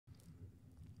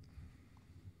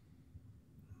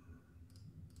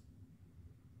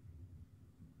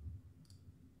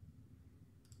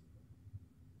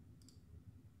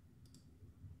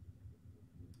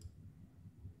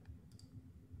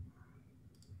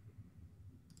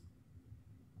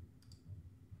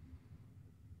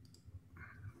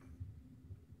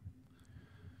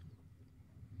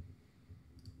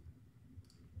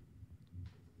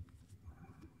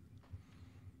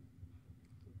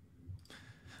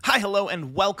Hi, hello,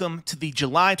 and welcome to the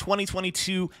July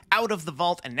 2022 Out of the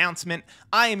Vault announcement.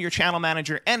 I am your channel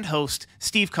manager and host,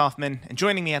 Steve Kaufman, and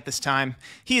joining me at this time,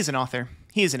 he is an author,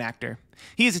 he is an actor,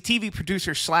 he is a TV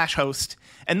producer slash host,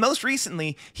 and most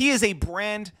recently, he is a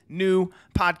brand new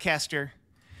podcaster.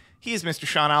 He is Mr.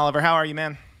 Sean Oliver. How are you,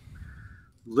 man?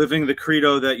 Living the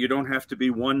credo that you don't have to be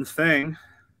one thing.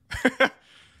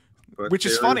 Which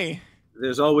is funny.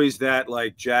 There's always that,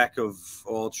 like, jack of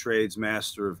all trades,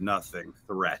 master of nothing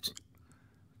threat.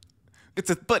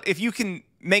 But if you can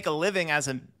make a living as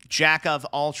a jack of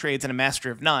all trades and a master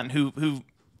of none, who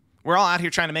we're all out here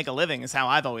trying to make a living, is how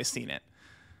I've always seen it.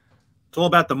 It's all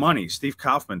about the money. Steve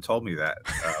Kaufman told me that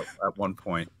at one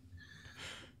point.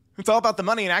 It's all about the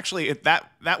money, and actually,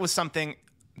 that was something.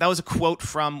 That was a quote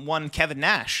from one Kevin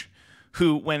Nash,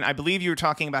 who, when I believe you were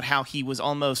talking about how he was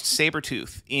almost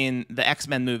Sabretooth in the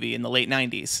X-Men movie in the late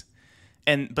 90s,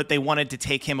 but they wanted to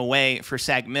take him away for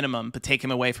SAG minimum, but take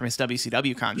him away from his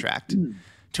WCW contract,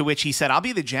 to which he said, "I'll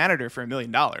be the janitor for $1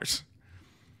 million."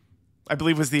 I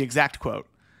believe was the exact quote.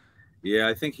 Yeah,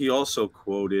 I think he also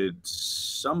quoted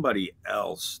somebody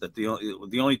else that the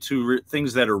only two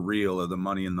things that are real are the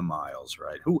money and the miles,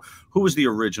 right? Who was the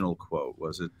original quote?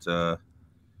 Was it? I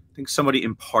think somebody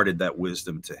imparted that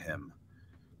wisdom to him.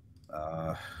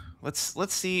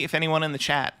 Let's see if anyone in the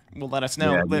chat will let us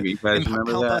know. Yeah, you guys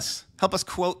remember that? Help us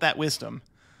quote that wisdom.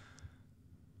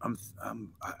 I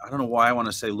don't know why I want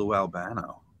to say Lou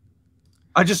Albano.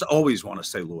 I just always want to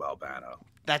say Lou Albano.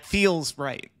 That feels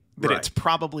right. But it's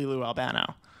probably Lou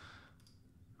Albano.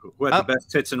 Who had the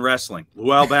best tits in wrestling?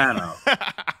 Lou Albano.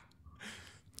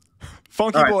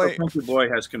 Funky Boy. So Funky Boy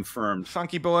has confirmed.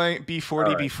 Funky Boy,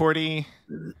 B40,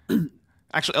 B40.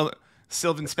 Actually,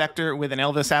 Sylvan Spector with an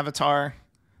Elvis avatar.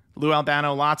 Lou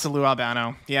Albano, lots of Lou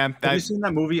Albano. Yeah. Have you seen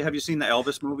that movie? Have you seen the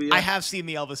Elvis movie yet? I have seen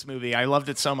the Elvis movie. I loved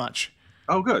it so much.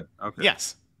 Oh, good. Okay.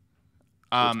 Yes.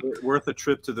 It's worth a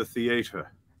trip to the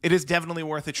theater. It is definitely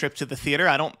worth a trip to the theater.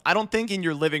 I don't think in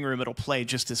your living room it'll play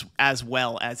just as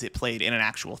well as it played in an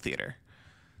actual theater.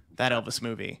 That Elvis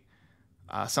movie.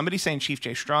 Somebody saying Chief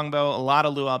Jay Strongbow. A lot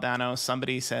of Lou Albano.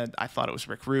 Somebody said I thought it was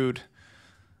Rick Rude.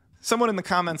 Someone in the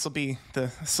comments will be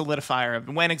the solidifier of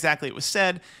when exactly it was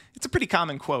said. It's a pretty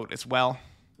common quote as well.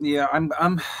 Yeah, I'm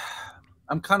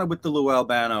kind of with the Lou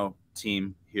Albano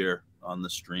team here on the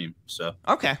stream. So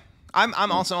okay,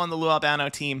 I'm also on the Lou Albano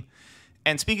team.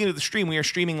 And speaking of the stream, we are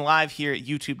streaming live here at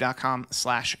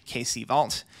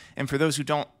youtube.com/KCVault. And for those who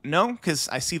don't know, because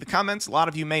I see the comments, a lot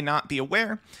of you may not be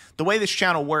aware, the way this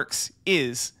channel works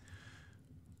is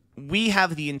we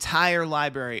have the entire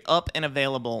library up and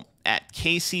available at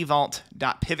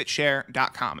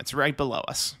kcvault.pivotshare.com. It's right below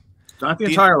us. It's not the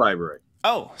entire library.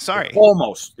 Oh, sorry. It's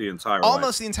almost the entire library.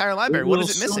 Almost the entire library. What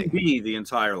is it missing? It will be the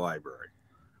entire library.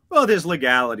 Well, there's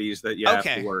legalities that you have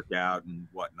to work out and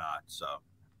whatnot, so...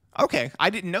 Okay, I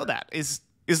didn't know that. Is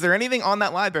there anything on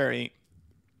that library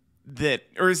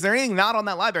or is there anything not on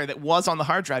that library that was on the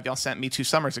hard drive y'all sent me 2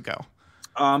 summers ago?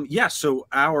 Yeah, so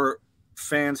our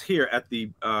fans here at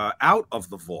the Out of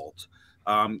the Vault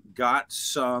got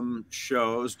some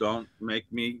shows. Don't make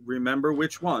me remember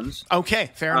which ones. Okay,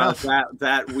 fair enough.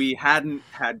 That we hadn't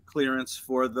had clearance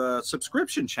for the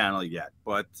subscription channel yet,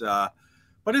 but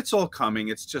it's all coming.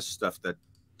 It's just stuff that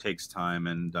takes time,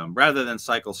 and rather than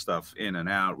cycle stuff in and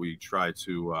out, we try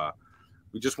to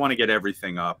we just want to get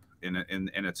everything up in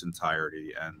its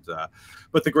entirety. And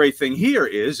but the great thing here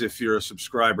is if you're a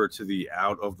subscriber to the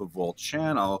Out of the Vault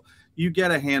channel, you get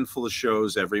a handful of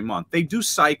shows every month. They do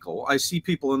cycle. I see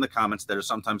people in the comments that are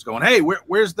sometimes going, hey,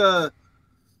 where's the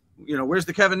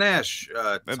Kevin Nash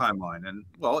timeline? And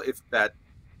well, if that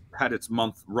had its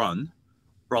month run,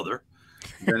 brother,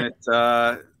 then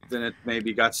it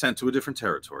maybe got sent to a different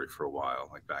territory for a while,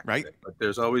 like back in the day. But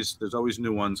there's always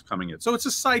new ones coming in. So it's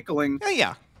a cycling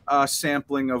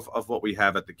sampling of what we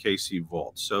have at the KC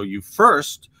Vault. So you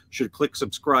first should click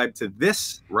subscribe to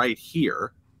this right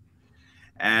here,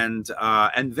 and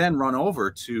then run over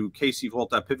to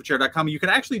kcvault.pivotshare.com. You can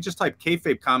actually just type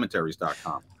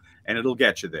kayfabecommentaries.com, and it'll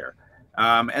get you there.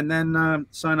 And then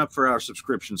sign up for our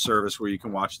subscription service where you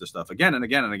can watch the stuff again and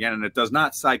again and again. And it does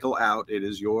not cycle out. It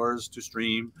is yours to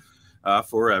stream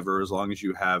forever as long as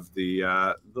you have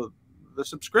the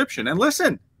subscription. And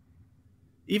listen,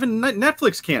 even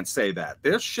Netflix can't say that.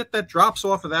 There's shit that drops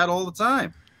off of that all the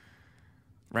time.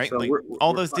 Right, so like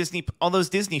all those Disney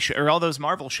or all those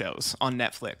Marvel shows on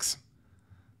Netflix.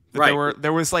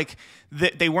 There was like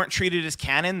they weren't treated as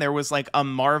canon. There was like a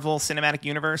Marvel Cinematic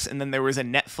Universe, and then there was a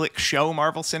Netflix show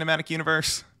Marvel Cinematic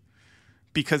Universe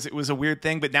because it was a weird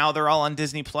thing. But now they're all on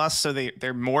Disney Plus, so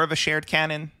they're more of a shared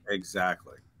canon.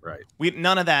 Exactly. Right.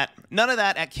 None of that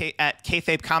at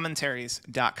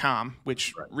kayfabecommentaries.com,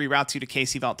 which reroutes you to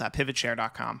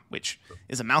kcvault.pivotshare.com, which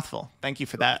is a mouthful. Thank you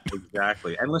for that.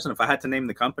 Exactly. And listen, if I had to name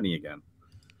the company again,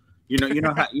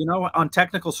 on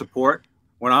technical support,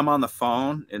 when I'm on the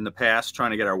phone in the past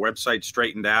trying to get our website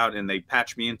straightened out and they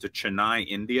patch me into Chennai,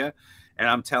 India, and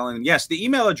I'm telling them, yes, the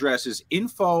email address is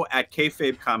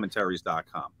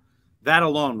info@kayfabecommentaries.com. That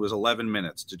alone was 11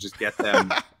 minutes to just get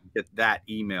them get that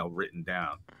email written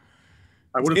down.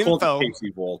 I would have called it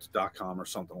kcvault.com or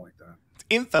something like that.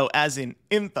 Info as in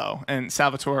info, and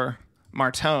Salvatore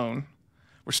Martone.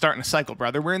 We're starting a cycle,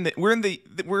 brother. We're in the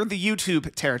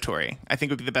YouTube territory, I think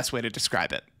would be the best way to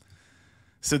describe it.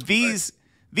 So these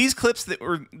shows that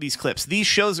we're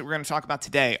going to talk about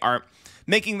today are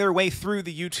making their way through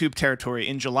the YouTube territory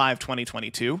in July of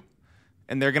 2022.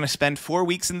 And they're going to spend 4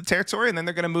 weeks in the territory, and then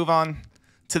they're going to move on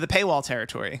to the paywall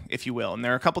territory, if you will. And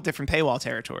there are a couple different paywall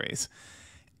territories.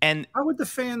 And how would the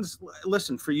fans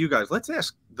listen for you guys? Let's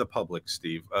ask the public,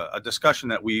 Steve, a discussion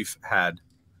that we've had.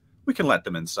 We can let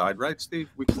them inside, right, Steve?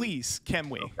 Please, can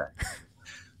we? Okay.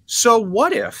 So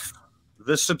what if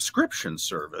the subscription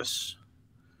service,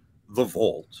 The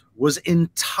Vault, was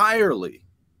entirely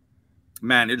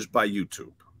managed by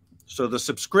YouTube? So the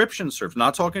subscription service,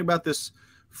 not talking about this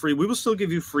free, we will still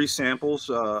give you free samples,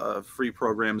 free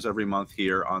programs every month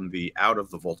here on the Out of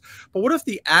the Vault. But what if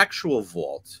the actual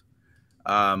Vault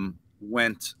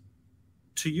went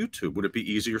to YouTube? Would it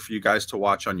be easier for you guys to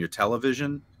watch on your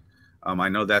television? I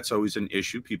know that's always an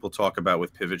issue people talk about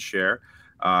with PivotShare.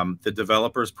 The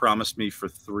developers promised me for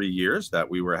 3 years that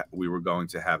we were going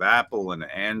to have Apple and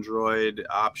Android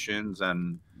options,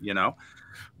 and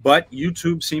but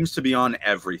YouTube seems to be on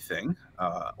everything,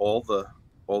 all the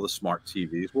smart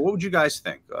TVs. Well, what would you guys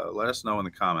think? Let us know in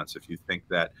the comments if you think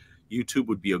that YouTube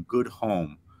would be a good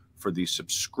home for the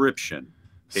subscription.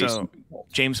 So,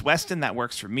 James Weston, that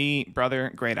works for me,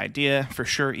 brother. Great idea. For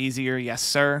sure, easier. Yes,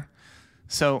 sir.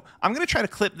 So I'm going to try to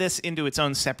clip this into its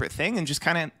own separate thing and just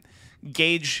kind of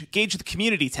gauge the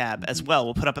community tab as well.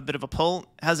 We'll put up a bit of a poll.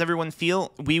 How's everyone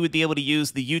feel? We would be able to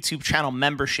use the YouTube channel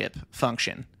membership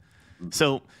function.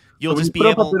 So you'll just be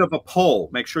able a bit of a poll.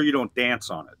 Make sure you don't dance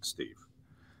on it, Steve.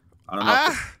 I don't know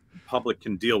if the public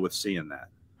can deal with seeing that.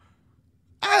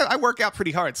 I work out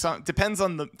pretty hard, so it depends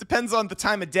on the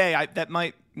time of day. That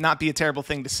might not be a terrible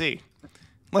thing to see,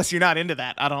 unless you're not into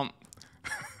that. I don't.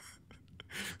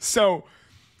 So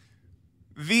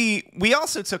we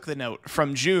also took the note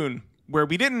from June where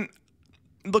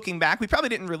looking back, we probably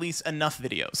didn't release enough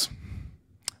videos.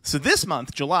 So this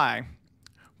month, July,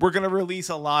 we're going to release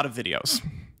a lot of videos.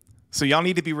 So y'all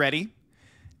need to be ready,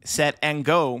 set, and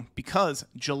go, because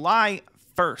July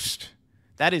 1st,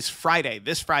 that is Friday,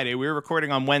 this Friday, we're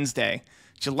recording on Wednesday.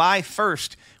 July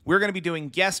 1st, we're going to be doing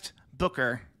guest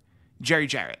booker Jerry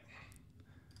Jarrett.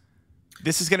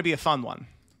 This is going to be a fun one.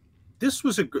 This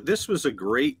was a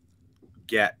great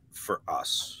get for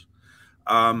us.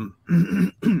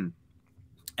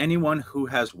 Anyone who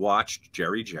has watched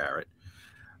Jerry Jarrett,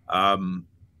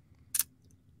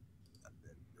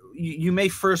 you may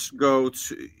first go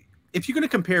to, if you're going to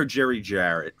compare Jerry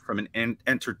Jarrett from an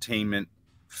entertainment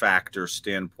factor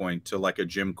standpoint to like a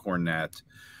Jim Cornette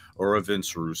or a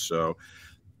Vince Russo,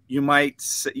 you might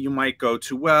go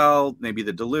to, well, maybe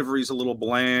the delivery's a little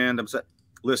bland.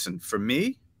 Listen, for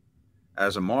me,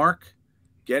 as a Mark,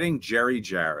 getting Jerry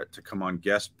Jarrett to come on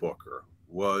guest booker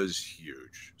was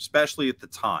huge, especially at the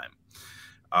time.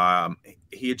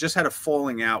 He had just had a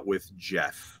falling out with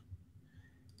Jeff,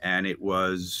 and it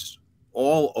was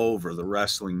all over the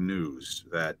wrestling news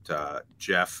that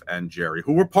Jeff and Jerry,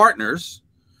 who were partners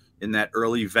in that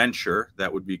early venture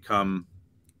that would become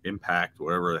Impact,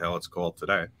 whatever the hell it's called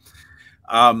today,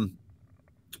 and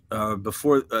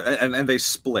they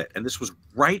split, and this was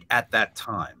right at that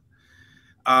time.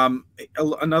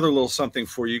 Another little something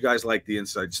for you guys, like the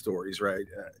inside stories, right?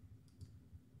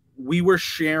 We were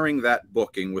sharing that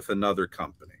booking with another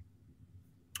company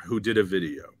who did a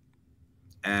video,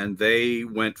 and they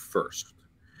went first.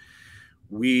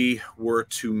 We were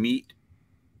to meet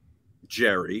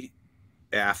Jerry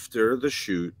after the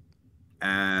shoot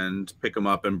and pick him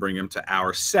up and bring him to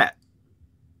our set,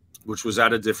 which was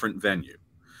at a different venue.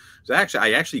 So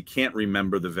I actually can't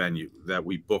remember the venue that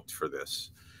we booked for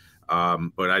this.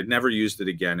 But I never used it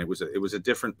again. It was a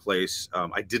different place.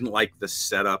 I didn't like the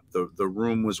setup. The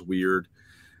room was weird.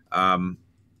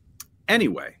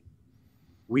 Anyway,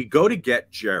 we go to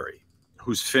get Jerry,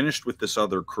 who's finished with this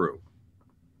other crew,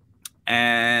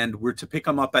 and we're to pick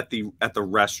him up at the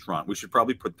restaurant. We should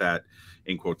probably put that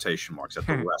in quotation marks, at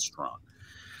the restaurant.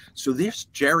 So there's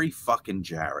Jerry fucking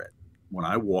Jarrett when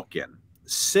I walk in,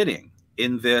 sitting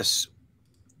in this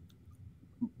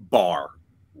bar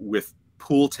with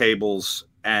pool tables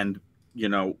and, you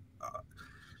know,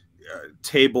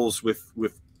 tables with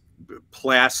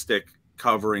plastic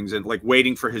coverings and like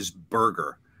waiting for his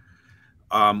burger,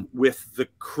 with the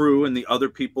crew and the other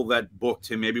people that booked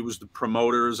him. Maybe it was the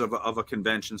promoters of a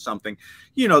convention, something,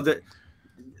 you know,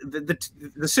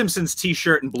 the Simpsons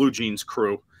t-shirt and blue jeans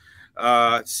crew,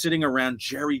 sitting around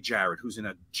Jerry Jarrett, who's in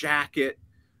a jacket,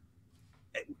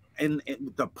 and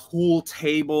the pool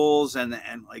tables and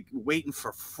like waiting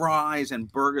for fries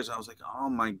and burgers. I was like, oh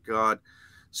my God.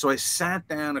 So I sat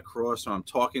down across and I'm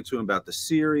talking to him about the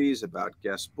series, about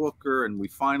guest booker, and we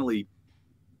finally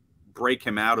break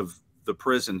him out of the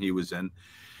prison he was in.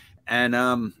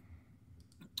 And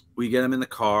we get him in the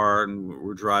car and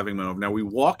we're driving him over. Now we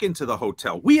walk into the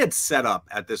hotel. We had set up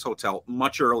at this hotel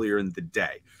much earlier in the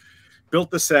day.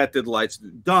 Built the set, did lights,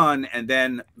 done. And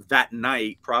then that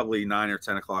night, probably 9 or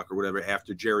 10 o'clock or whatever,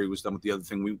 after Jerry was done with the other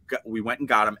thing, we went and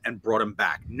got him and brought him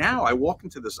back. Now I walk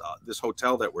into this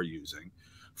hotel that we're using.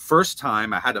 First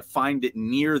time, I had to find it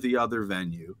near the other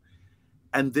venue.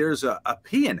 And there's a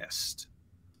pianist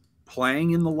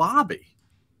playing in the lobby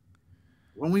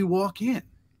when we walk in.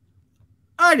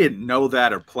 I didn't know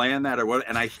that or plan that or what.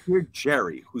 And I hear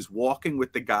Jerry, who's walking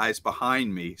with the guys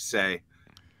behind me, say,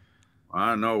 I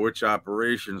don't know which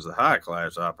operation is the high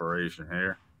class operation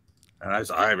here. And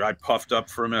I puffed up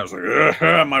for a minute. I was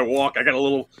like, my walk. I got a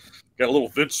little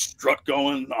Vince strut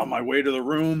going on my way to the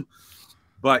room.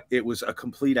 But it was a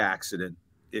complete accident.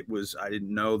 I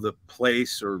didn't know the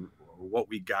place or what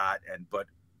we got. But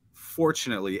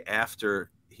fortunately,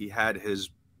 after he had his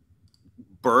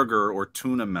burger or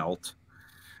tuna melt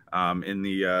in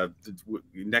the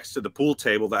next to the pool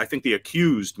table, I think the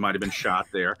accused might have been shot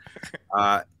there.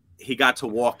 He got to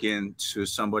walk into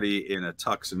somebody in a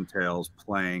tux and tails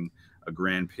playing a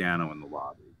grand piano in the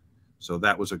lobby. So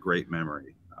that was a great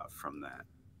memory from that.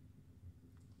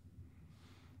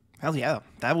 Hell yeah,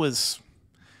 that was.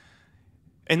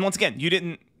 And once again,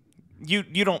 you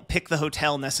don't pick the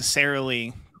hotel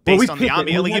necessarily based on the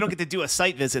ambiance. Like, you don't get to do a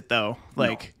site visit though.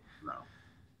 Like, no.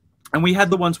 And we had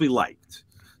the ones we liked.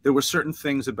 There were certain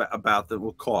things about that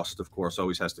will cost, of course,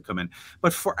 always has to come in.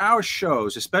 But for our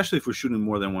shows, especially if we're shooting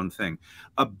more than one thing,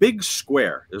 a big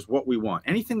square is what we want.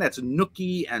 Anything that's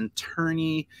nooky and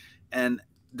turny, and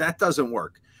that doesn't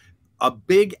work. A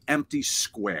big empty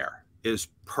square is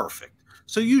perfect.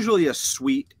 So usually a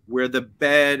suite where the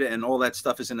bed and all that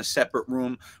stuff is in a separate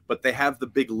room, but they have the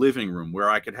big living room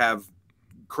where I could have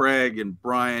Craig and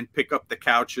Brian pick up the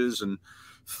couches and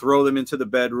throw them into the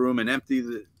bedroom and empty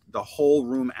the whole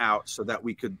room out so that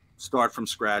we could start from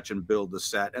scratch and build the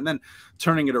set, and then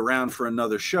turning it around for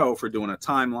another show for doing a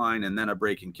timeline and then a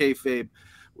breaking kayfabe.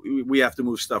 We have to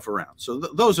move stuff around. So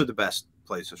those are the best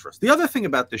places for us. The other thing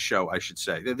about this show, I should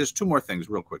say, there's two more things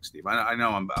real quick, Steve. I know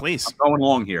I'm going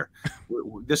long here.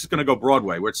 This is going to go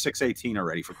Broadway. We're at 6:18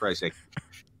 already, for Christ's sake.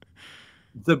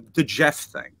 The Jeff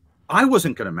thing. I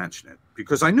wasn't going to mention it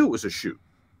because I knew it was a shoot.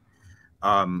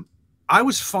 I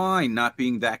was fine not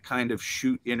being that kind of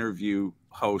shoot interview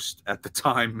host at the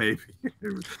time. Maybe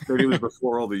it was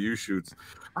before all the U shoots.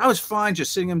 I was fine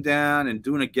just sitting him down and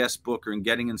doing a guest booker and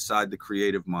getting inside the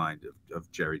creative mind of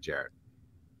Jerry Jarrett.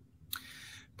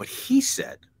 But he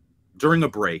said during a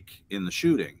break in the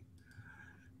shooting,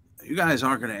 you guys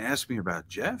aren't going to ask me about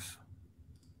Jeff?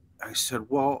 I said,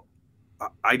 well,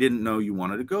 I didn't know you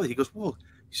wanted to go. He goes, well,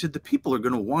 he said, the people are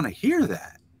going to want to hear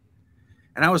that.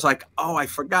 And I was like, oh, I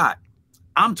forgot.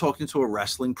 I'm talking to a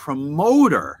wrestling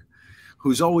promoter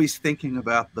who's always thinking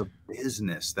about the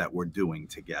business that we're doing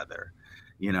together.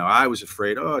 You know, I was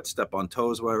afraid, oh, I'd step on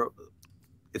toes, whatever.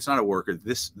 It's not a worker.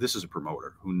 This is a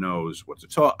promoter who knows what to.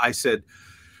 So I said,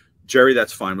 Jerry,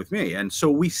 that's fine with me. And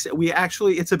so we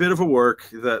actually, it's a bit of a work.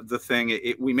 The thing,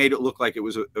 we made it look like it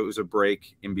was a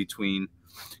break in between,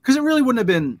 because it really wouldn't have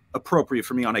been appropriate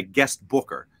for me on a guest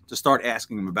booker to start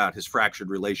asking him about his fractured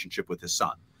relationship with his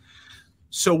son.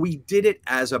 So we did it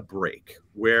as a break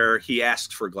where he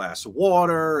asked for a glass of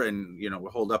water and, you know, we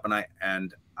hold up,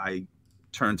 and I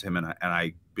turned to him and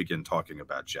I begin talking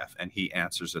about Jeff, and he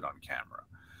answers it on camera.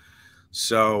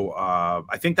 So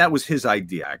I think that was his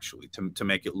idea, actually, to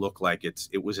make it look like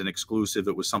it was an exclusive.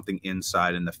 It was something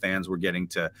inside, and the fans were getting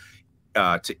to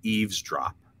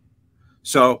eavesdrop.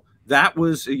 So that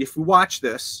was, if we watch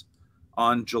this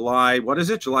on July, what is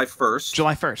it? July 1st.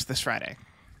 July 1st, this Friday.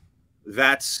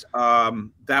 That's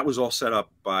that was all set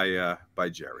up by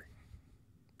Jerry.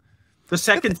 The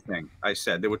second thing I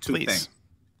said, there were two things.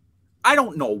 I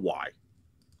don't know why.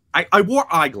 I wore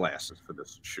eyeglasses for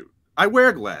this shoot. I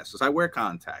wear glasses. I wear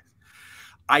contacts.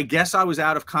 I guess I was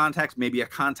out of contacts. Maybe a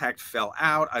contact fell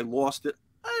out. I lost it.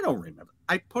 I don't remember.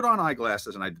 I put on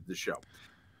eyeglasses and I did the show.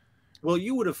 Well,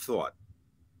 you would have thought,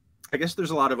 I guess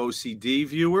there's a lot of OCD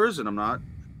viewers, and I'm not,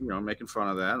 making fun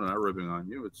of that. I'm not ribbing on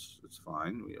you. It's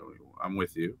fine. I'm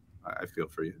with you. I feel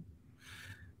for you.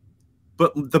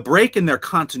 But the break in their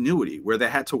continuity, where they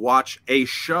had to watch a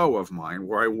show of mine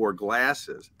where I wore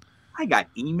glasses, I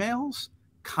got emails,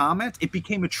 comments. It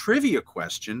became a trivia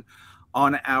question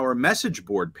on our message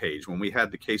board page when we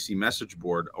had the KC message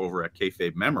board over at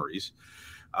Kayfabe Memories.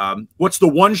 What's the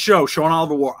one show Sean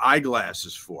Oliver wore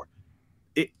eyeglasses for?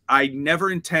 I never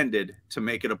intended to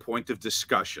make it a point of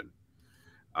discussion,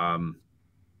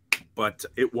 but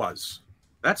it was.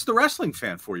 That's the wrestling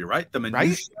fan for you, right? The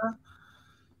minutia. Right?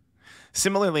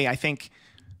 Similarly, I think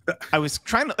I was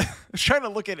trying to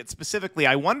look at it specifically.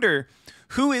 I wonder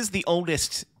who is the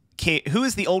oldest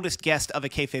guest of a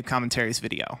Kayfabe Commentaries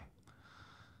video.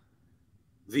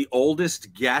 The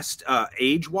oldest guest,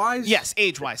 age-wise? Yes,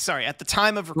 age-wise. Sorry, at the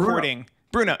time of recording,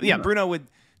 Bruno. Yeah, Bruno would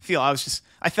feel.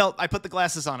 I put the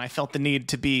glasses on. I felt the need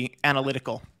to be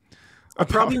analytical.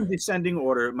 Probably in descending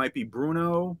order. It might be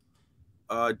Bruno,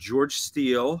 George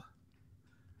Steele.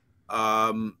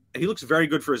 He looks very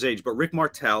good for his age, but Rick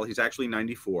Martel, he's actually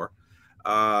 94.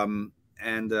 And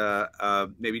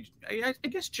maybe I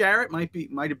guess Jarrett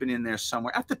might have been in there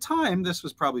somewhere. At the time, this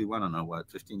was probably, I don't know, what,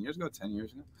 15 years ago, 10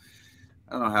 years ago?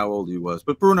 I don't know how old he was,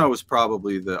 but Bruno was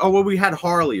probably we had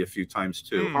Harley a few times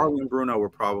too. Harley and Bruno were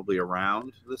probably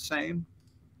around the same.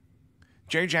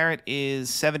 Jerry Jarrett is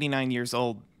 79 years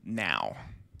old now.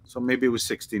 So maybe it was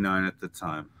 69 at the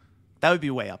time. That would be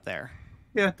way up there.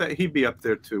 Yeah, he'd be up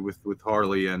there too with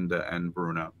Harley and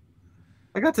Bruno.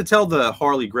 I got to tell the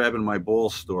Harley grabbing my ball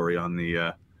story on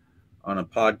a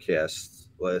podcast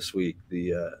last week.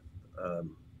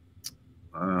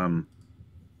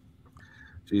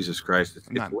 Jesus Christ, it's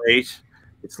late.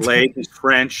 It's late. It's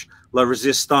French. La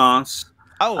Resistance.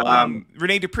 Oh,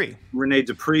 Rene Dupree. Rene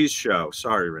Dupree's show.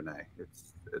 Sorry, Rene.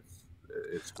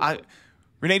 It's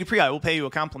Rene Dupree, I will pay you a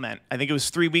compliment. I think it was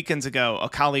 3 weekends ago, a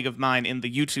colleague of mine in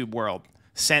the YouTube world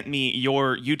sent me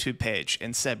your YouTube page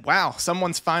and said, wow,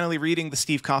 someone's finally reading the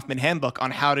Steve Kaufman handbook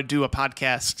on how to do a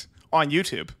podcast on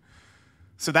YouTube.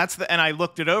 So and I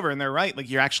looked it over and they're right. Like,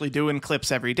 you're actually doing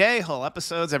clips every day, whole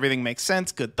episodes, everything makes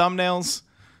sense, good thumbnails.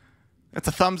 That's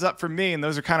a thumbs up from me, and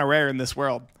those are kind of rare in this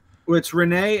world. Well, it's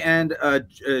Renee and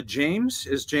James.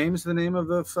 Is James the name of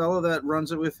the fellow that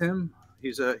runs it with him?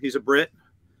 He's a Brit.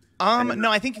 No,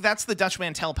 I think that's the Dutch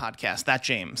Mantel podcast. That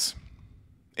James,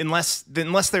 unless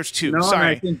there's two. No, sorry,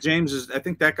 I think James is. I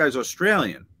think that guy's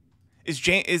Australian.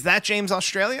 Is that James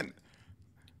Australian?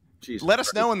 Jesus Let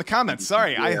us know in the comments.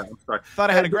 Sorry, yeah, I thought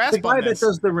I had a grasp on this. The guy that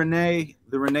does the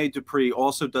Rene Dupree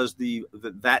also does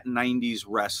that 90s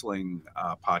wrestling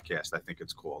podcast, I think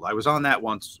it's called. I was on that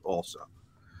once also.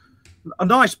 A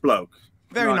nice bloke.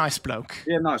 Very nice bloke.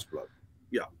 Yeah, nice bloke.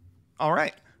 Yeah. All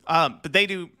right. But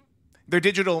they're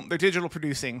digital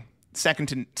producing second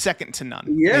to none.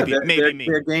 Yeah, maybe me.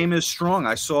 Their game is strong.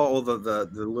 I saw all the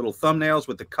little thumbnails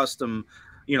with the custom.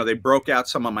 They broke out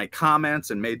some of my comments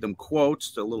and made them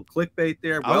quotes, a little clickbait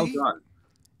there. Well done.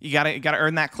 You gotta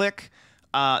earn that click.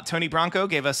 Tony Bronco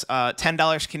gave us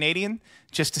 $10 Canadian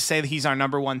just to say that he's our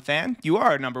 #1 fan. You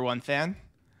are our #1 fan.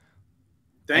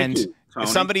 Thank you, Tony. If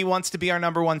somebody wants to be our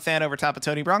 #1 fan over top of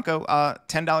Tony Bronco,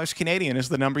 $10 Canadian is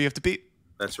the number you have to beat.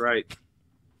 That's right.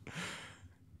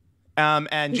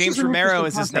 And James Romero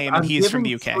is his name, and he's from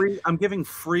the UK. I'm giving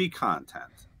free content.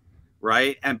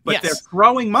 Right, but yes. They're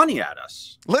throwing money at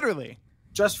us, literally,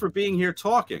 just for being here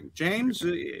talking. James,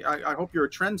 I hope you're a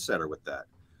trendsetter with that.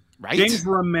 Right, James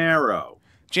Romero.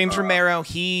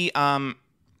 He,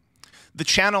 the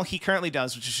channel he currently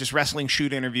does, which is just wrestling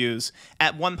shoot interviews.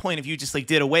 At one point, if you just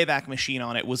did a Wayback Machine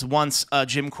on it, was once a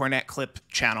Jim Cornette clip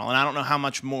channel, and I don't know how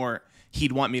much more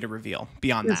he'd want me to reveal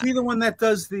beyond that. Is he the one that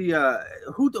does the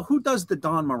who does the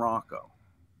Don Morocco?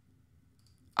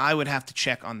 I would have to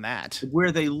check on that. Where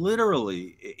they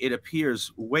literally, it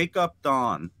appears, wake up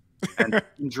Don and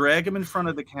drag him in front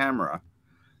of the camera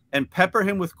and pepper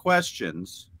him with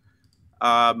questions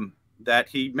that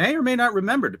he may or may not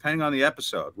remember, depending on the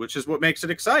episode, which is what makes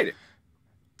it exciting.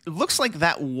 It looks like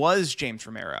that was James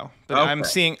Romero, but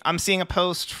okay. I'm seeing a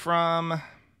post from. I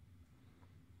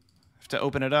have to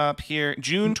open it up here,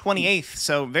 June 28th,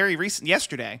 so very recent,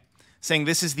 yesterday, saying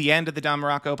this is the end of the Don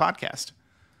Morocco podcast.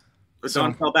 But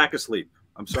Don fell back asleep.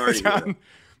 I'm sorry.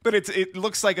 But it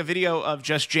looks like a video of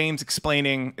just James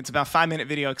explaining. It's about a 5-minute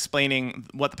video explaining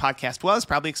what the podcast was,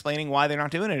 probably explaining why they're not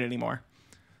doing it anymore.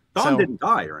 Don didn't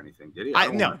die or anything, did he? I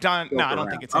don't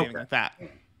think it's anything like that.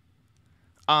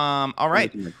 All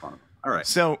right. All right.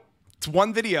 So it's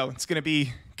one video. It's going to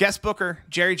be guest booker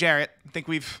Jerry Jarrett. I think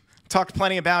we've talked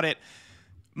plenty about it.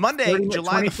 Monday,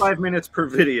 July 25 minutes per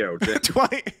video.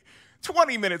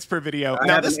 20 minutes per video. I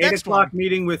Now have this an 8 next o'clock one,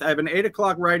 meeting with. I have an 8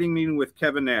 o'clock writing meeting with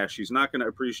Kevin Nash. He's not going to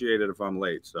appreciate it if I'm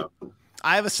late. So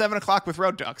I have a 7 o'clock with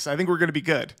Road Ducks. I think we're going to be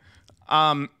good.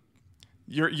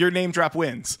 Your name drop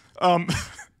wins. you're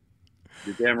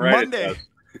damn right.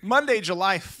 Monday,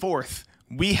 July 4th,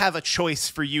 we have a choice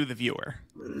for you, the viewer,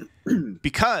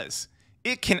 because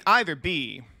it can either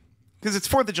be, because it's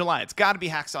 4th of July, it's got to be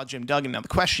Hacksaw Jim Duggan. Now the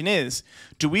question is,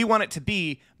 do we want it to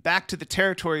be Back to the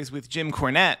Territories with Jim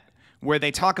Cornette, where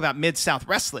they talk about Mid-South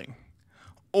Wrestling?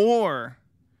 Or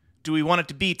do we want it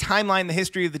to be Timeline, the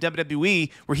History of the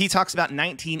WWE, where he talks about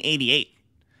 1988?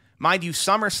 Mind you,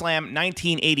 SummerSlam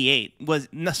 1988 was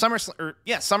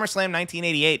SummerSlam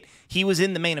 1988. He was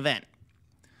in the main event.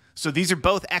 So these are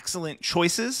both excellent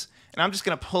choices, and I'm just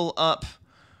going to pull up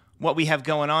what we have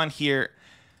going on here.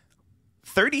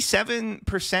 37%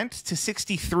 to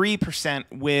 63%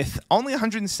 with only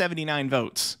 179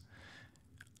 votes.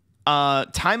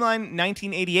 Timeline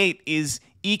 1988 is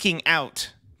eking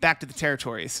out Back to the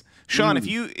Territories. Sean, if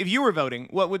you were voting,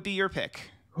 what would be your pick?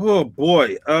 Oh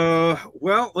boy.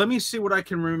 Well, let me see what I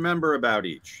can remember about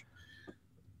each.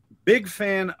 Big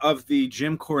fan of the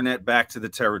Jim Cornette Back to the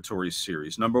Territories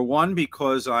series. Number one,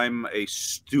 because I'm a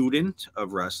student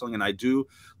of wrestling and I do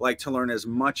like to learn as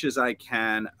much as I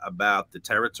can about the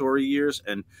territory years.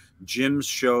 And Jim's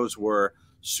shows were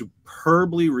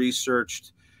superbly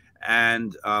researched,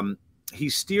 and he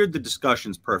steered the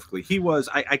discussions perfectly. He was,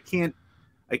 I can't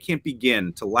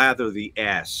begin to lather the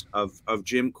ass of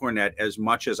Jim Cornette as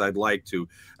much as I'd like to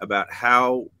about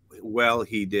how well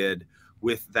he did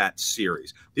with that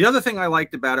series. The other thing I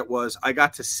liked about it was I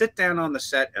got to sit down on the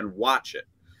set and watch it.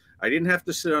 I didn't have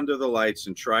to sit under the lights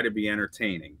and try to be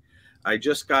entertaining. I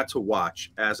just got to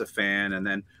watch as a fan, and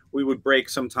then we would break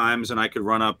sometimes and I could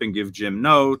run up and give Jim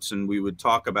notes, and we would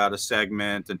talk about a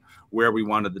segment and where we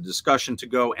wanted the discussion to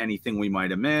go, anything we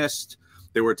might have missed.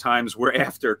 There were times where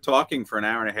after talking for an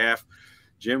hour and a half,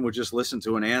 Jim would just listen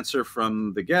to an answer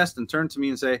from the guest and turn to me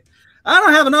and say, I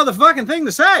don't have another fucking thing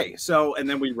to say. So, and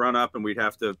then we'd run up and we'd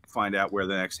have to find out where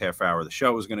the next half hour of the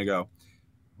show was going to go.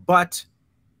 But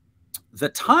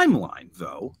the timeline,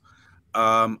 though,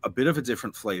 a bit of a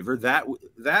different flavor. That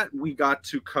we got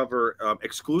to cover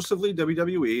exclusively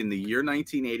WWE in the year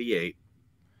 1988.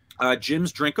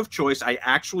 Jim's drink of choice, I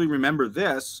actually remember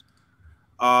this,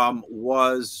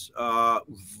 was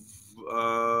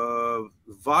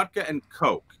vodka and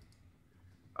Coke.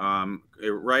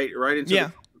 Right into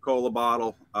the Coca-Cola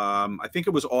bottle. I think it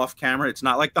was off camera. It's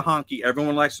not like the Honky.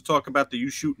 Everyone likes to talk about the You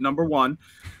Shoot #1,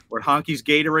 where Honky's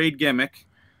Gatorade gimmick.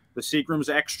 The Seagram's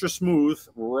extra smooth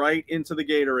right into the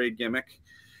Gatorade gimmick.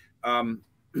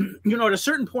 You know, at a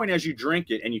certain point as you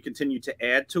drink it and you continue to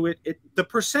add to it, the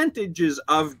percentages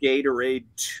of Gatorade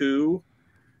to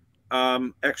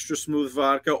extra smooth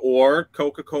vodka or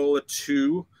Coca-Cola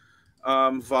to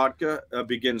vodka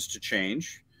begins to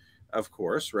change, of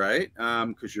course, right?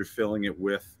 Because you're filling it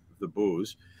with the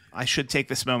booze. I should take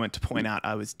this moment to point out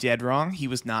I was dead wrong. He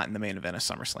was not in the main event of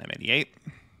SummerSlam 88.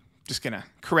 Just going to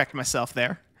correct myself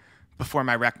there before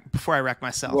I wreck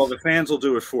myself. Well, the fans will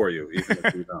do it for you, even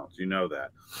if you don't. You know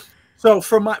that. So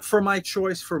for my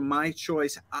choice,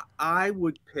 I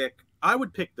would pick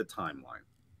the timeline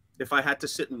if I had to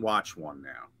sit and watch one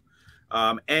now.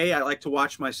 I like to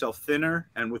watch myself thinner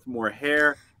and with more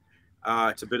hair.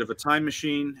 It's a bit of a time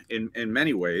machine in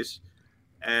many ways,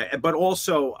 but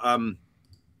also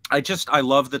I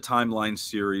love the timeline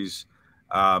series.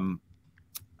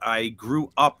 I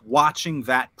grew up watching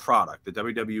that product, the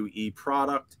WWE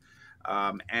product,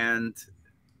 and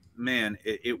man,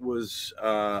 it was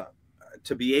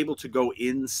to be able to go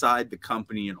inside the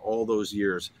company in all those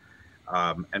years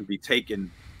and be taken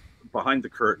behind the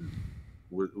curtain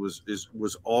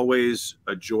was always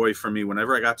a joy for me.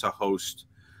 Whenever I got to host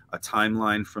a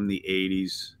timeline from the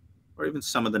 80s or even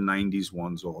some of the 90s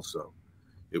ones also,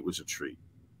 it was a treat.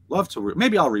 Love to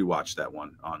maybe I'll rewatch that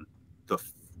one on the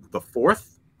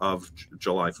 4th of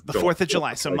July. The 4th of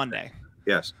July, so Monday.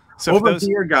 Yes. So over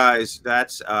here, guys,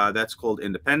 that's called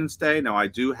Independence Day. Now I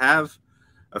do have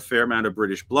a fair amount of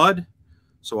British blood,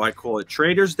 so I call it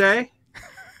Traitors Day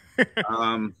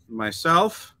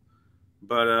myself.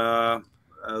 But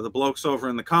the blokes over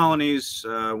in the colonies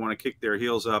want to kick their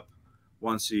heels up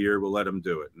once a year. We'll let them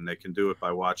do it, and they can do it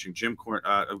by watching Jim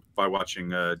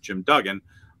Duggan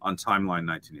on Timeline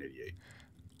 1988.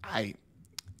 I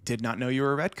did not know you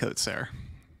were a redcoat, sir.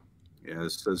 Yeah,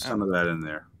 there's some of that in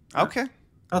there. Okay.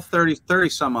 30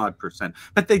 some odd percent.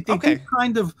 But they do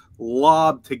kind of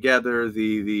lob together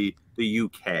the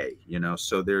UK, you know,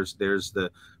 so there's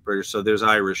the British, so there's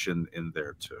Irish in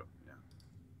there too. Yeah.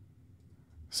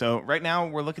 So right now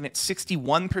we're looking at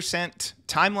 61%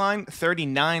 timeline,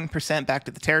 39% back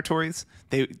to the territories.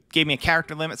 They gave me a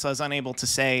character limit, so I was unable to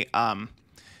say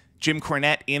Jim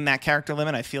Cornette in that character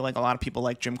limit. I feel like a lot of people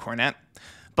like Jim Cornette.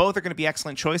 Both are going to be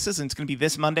excellent choices, and it's going to be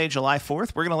this Monday, July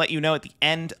 4th. We're going to let you know at the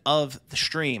end of the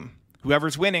stream.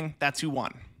 Whoever's winning, that's who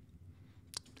won.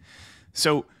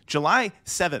 So July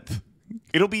 7th,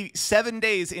 it'll be 7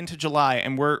 days into July,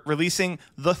 and we're releasing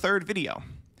the third video.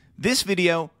 This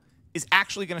video is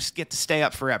actually going to get to stay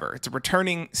up forever. It's a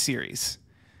returning series.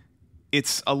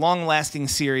 It's a long-lasting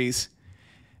series,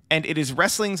 and it is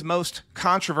wrestling's most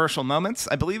controversial moments.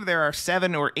 I believe there are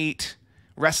 7 or 8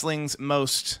 wrestling's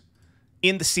most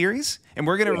in the series, and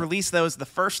we're going to release those the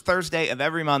first Thursday of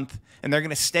every month, and they're going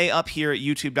to stay up here at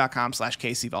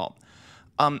youtube.com/KCVault.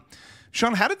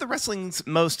 Sean, how did the Wrestling's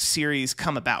Most series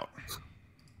come about?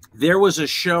 There was a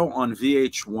show on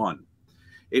VH1.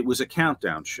 It was a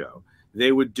countdown show.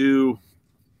 They would do,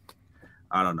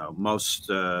 I don't know, most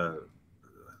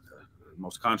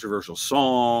controversial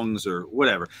songs or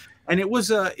whatever, and it was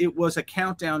a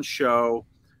countdown show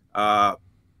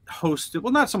hosted,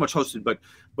 well, not so much hosted, but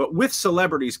with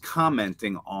celebrities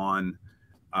commenting on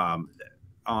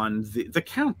the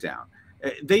countdown.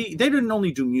 They didn't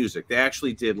only do music; they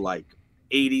actually did like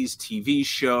 80s TV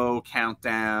show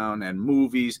countdown and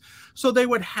movies. So they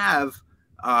would have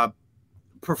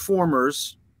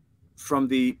performers from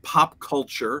the pop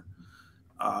culture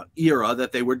era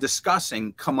that they were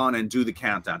discussing come on and do the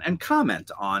countdown and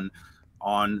comment on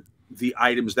the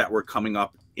items that were coming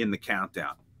up in the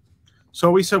countdown. So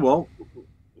we said, well,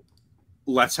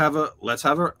 let's have a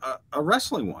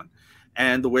wrestling one.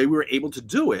 And the way we were able to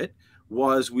do it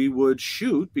was we would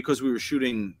shoot, because we were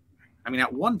shooting, I mean,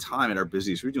 at one time at our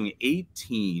busiest, we were doing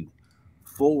 18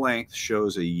 full-length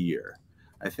shows a year.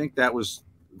 I think that was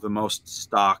the most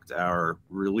stocked our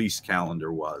release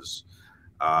calendar was.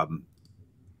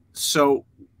 So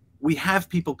we have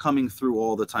people coming through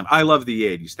all the time. I love the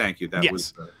 80s. Thank you. That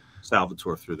was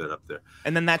Salvatore threw that up there.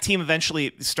 And then that team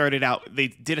eventually started out, they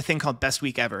did a thing called Best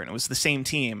Week Ever, and it was the same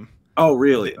team. Oh,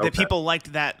 really? That people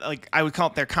liked that. Like, I would call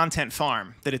it their content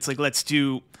farm, that it's like, let's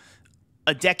do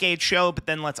a decade show, but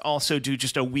then let's also do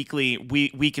just a weekly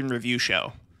week in review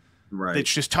show. Right.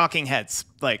 It's just talking heads.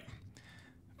 Like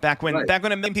back when a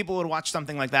million people would watch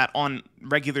something like that on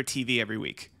regular TV every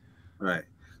week. Right.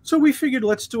 So we figured,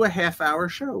 let's do a half-hour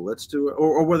show. Let's do it,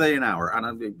 or were they an hour? I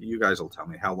don't know. You guys will tell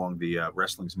me how long the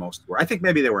Wrestling's Most were. I think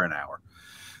maybe they were an hour.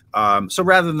 So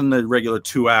rather than the regular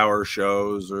 2-hour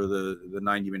shows or the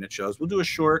 90-minute shows, we'll do a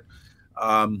short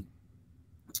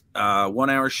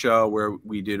 1-hour show where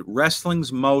we did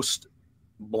Wrestling's Most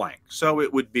blank. So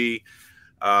it would be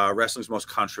Wrestling's Most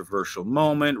Controversial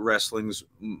Moment, Wrestling's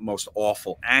Most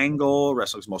Awful Angle,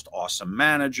 Wrestling's Most Awesome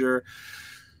Manager.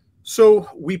 So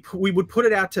we would put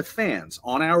it out to fans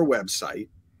on our website,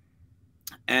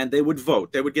 and they would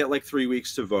vote. They would get like 3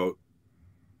 weeks to vote.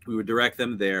 We would direct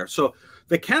them there. So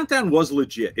the countdown was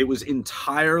legit. It was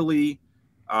entirely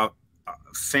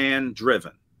fan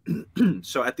driven.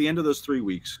 So at the end of those 3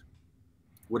 weeks,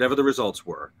 whatever the results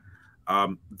were,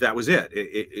 that was it.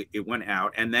 It went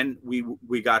out, and then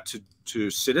we got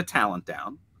to sit a talent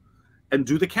down and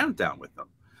do the countdown with them.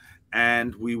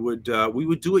 And we would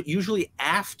do it usually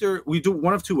after. We do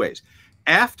one of two ways.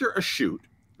 After a shoot,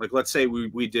 like let's say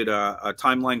we did a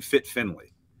Timeline Fit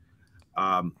Finley,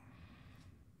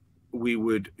 we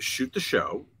would shoot the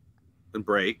show and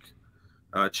break,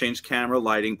 change camera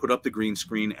lighting, put up the green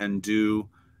screen, and do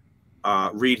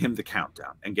read him the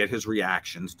countdown and get his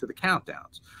reactions to the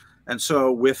countdowns. And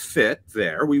so with Fit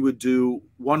there, we would do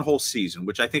one whole season,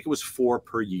 which I think it was 4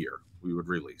 per year we would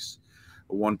release,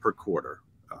 1 per quarter.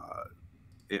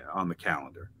 On the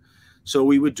calendar. So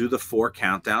we would do the 4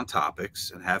 countdown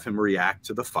topics and have him react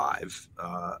to the 5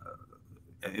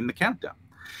 in the countdown.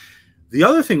 The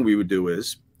other thing we would do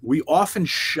is we often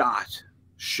shot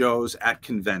shows at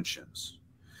conventions.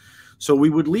 So we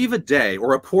would leave a day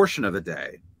or a portion of a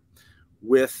day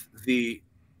with the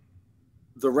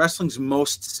Wrestling's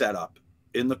Most setup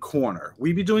in the corner.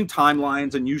 We'd be doing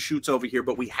timelines and U-shoots over here,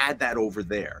 but we had that over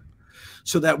there.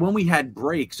 So that when we had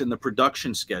breaks in the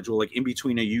production schedule, like in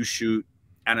between a U-shoot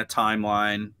and a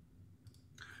timeline,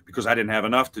 because I didn't have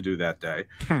enough to do that day,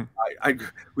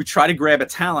 we try to grab a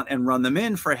talent and run them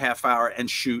in for a half hour and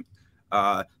shoot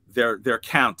their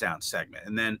countdown segment.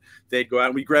 And then they'd go out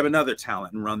and we'd grab another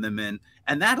talent and run them in.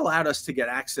 And that allowed us to get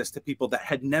access to people that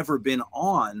had never been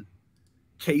on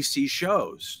KC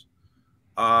shows,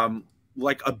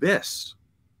 like Abyss,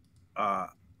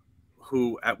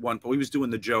 who at one point, he was doing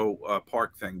the Joe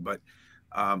Park thing, but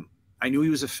I knew he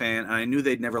was a fan, and I knew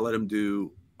they'd never let him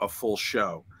do a full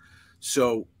show.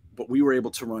 So but we were able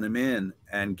to run him in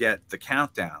and get the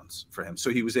countdowns for him.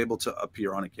 So he was able to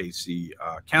appear on a KC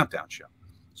countdown show.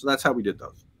 So that's how we did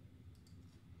those.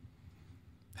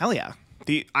 Hell yeah.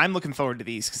 I'm looking forward to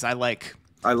these because I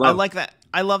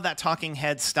love that talking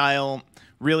head style,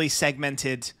 really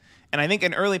segmented. And I think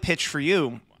an early pitch for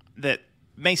you that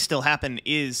may still happen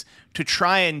is to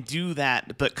try and do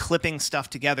that, but clipping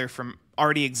stuff together from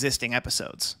already existing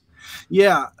episodes.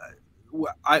 Yeah.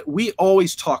 We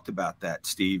always talked about that,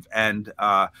 Steve. And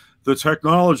the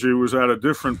technology was at a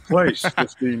different place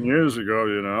 15 years ago,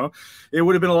 you know. It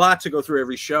would have been a lot to go through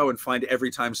every show and find every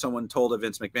time someone told a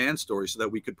Vince McMahon story so that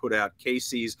we could put out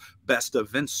KC's best of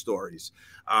Vince stories.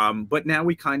 But now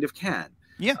we kind of can.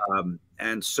 Yeah.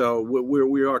 And so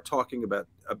we are talking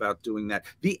about doing that.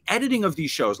 The editing of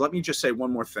these shows, let me just say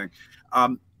one more thing.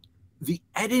 The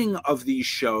editing of these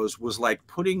shows was like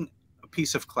putting a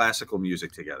piece of classical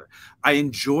music together. I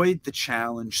enjoyed the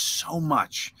challenge so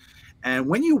much. And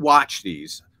when you watch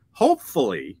these,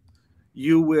 hopefully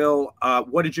you will,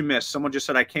 what did you miss? Someone just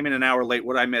said, I came in an hour late.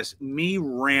 What did I miss? Me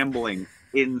rambling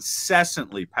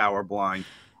incessantly, Power Blind,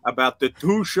 about the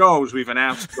 2 shows we've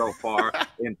announced so far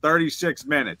in 36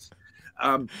 minutes.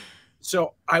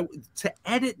 So to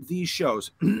edit these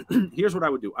shows, here's what I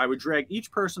would do. I would drag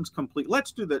each person's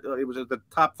let's do it was the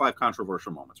top 5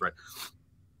 controversial moments, right?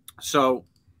 So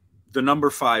the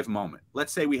number 5 moment,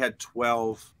 let's say we had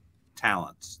 12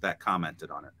 talents that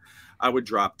commented on it. I would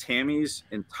drop Tammy's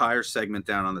entire segment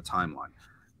down on the timeline.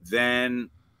 Then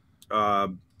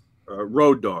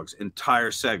Road Dogg's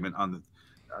entire segment on the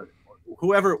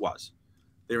whoever it was.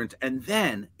 And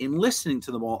then in listening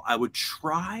to them all, I would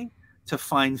try to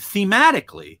find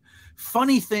thematically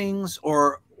funny things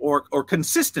or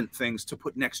consistent things to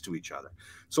put next to each other.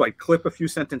 So I'd clip a few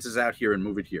sentences out here and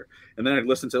move it here. And then I'd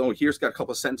listen to, oh, here's got a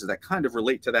couple of sentences that kind of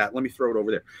relate to that. Let me throw it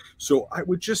over there. So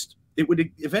it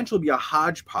would eventually be a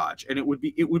hodgepodge, and it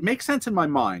would make sense in my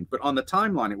mind, but on the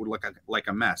timeline, it would look like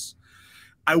a mess.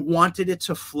 I wanted it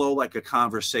to flow like a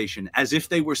conversation, as if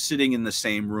they were sitting in the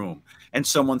same room and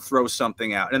someone throws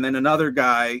something out. And then another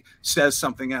guy says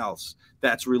something else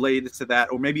that's related to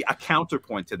that, or maybe a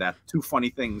counterpoint to that, 2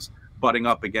 funny things butting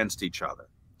up against each other.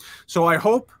 So I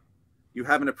hope you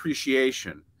have an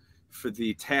appreciation for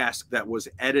the task that was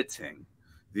editing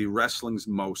the Wrestling's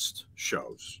Most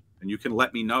shows. And you can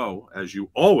let me know, as you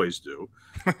always do,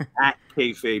 at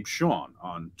Kayfabe Sean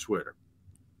on Twitter.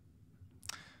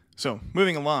 So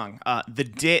moving along,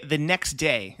 the next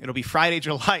day, it'll be Friday,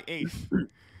 July 8th.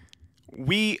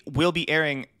 We will be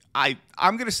airing, I'm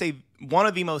going to say, one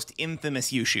of the most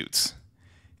infamous U-shoots.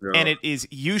 Yeah. And it is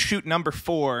U-shoot number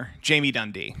 4, Jamie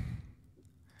Dundee.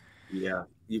 Yeah.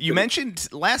 You mentioned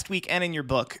last week and in your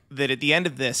book that at the end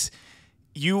of this,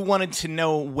 you wanted to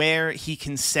know where you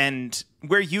can send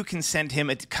him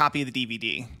a copy of the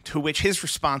DVD, to which his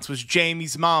response was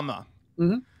Jamie's mama.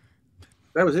 Mm-hmm.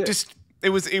 That was it. It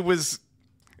was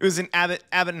an Abbott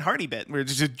and Hardy bit where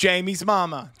it's just Jamie's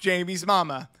mama.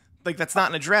 Like, that's not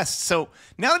an address. So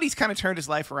now that he's kind of turned his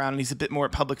life around and he's a bit more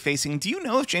public facing, do you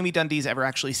know if Jamie Dundee's ever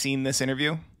actually seen this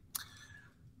interview?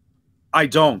 I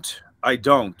don't.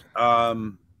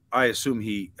 I assume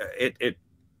the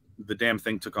damn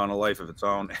thing took on a life of its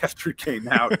own after it came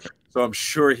out. So I'm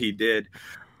sure he did.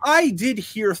 I did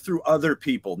hear through other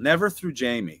people, never through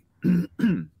Jamie,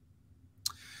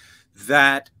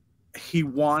 that he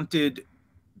wanted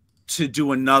to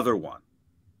do another one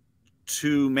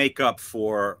to make up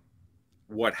for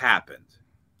what happened.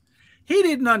 He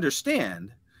didn't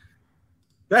understand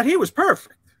that he was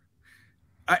perfect.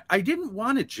 I didn't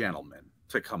want a gentleman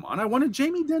to come on. I wanted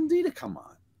Jamie Dundee to come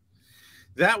on.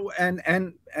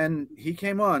 And he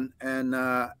came on, and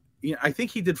I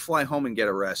think he did fly home and get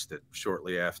arrested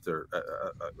shortly after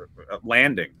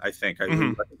landing. I think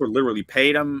we literally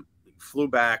paid him, flew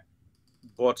back,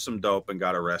 bought some dope, and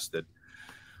got arrested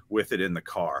with it in the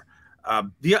car. A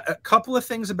couple of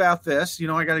things about this,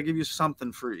 I got to give you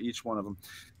something for each one of them.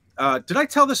 Did I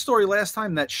tell the story last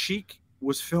time that Sheik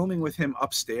was filming with him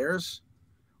upstairs?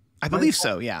 I believe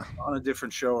so, yeah. On a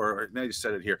different show, or maybe you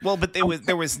said it here. Well, but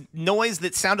there was noise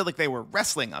that sounded like they were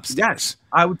wrestling upstairs. Yes,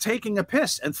 I was taking a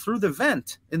piss, and through the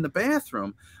vent in the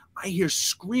bathroom, I hear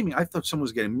screaming. I thought someone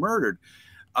was getting murdered.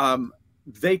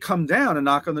 They come down and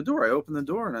knock on the door. I open the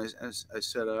door, and I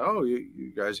said, "Oh,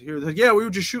 you guys are here?" They're like, yeah, we were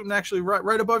just shooting actually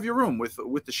right above your room with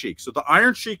the Sheik. So the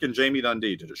Iron Sheik and Jamie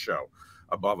Dundee did a show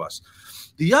above us.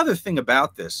 The other thing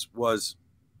about this was,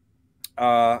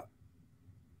 I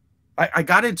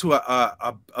got into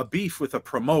a beef with a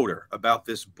promoter about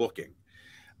this booking.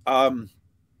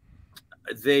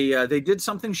 They did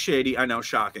something shady. I know,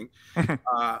 shocking.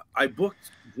 I booked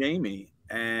Jamie,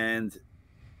 and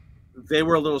they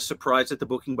were a little surprised at the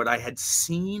booking, but I had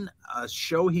seen a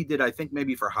show he did, I think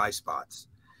maybe for High Spots.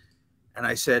 And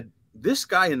I said, this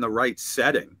guy in the right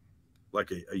setting,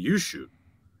 like a U shoot,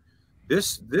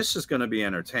 this is going to be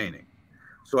entertaining.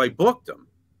 So I booked him,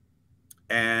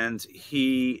 and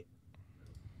the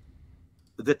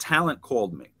talent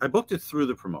called me. I booked it through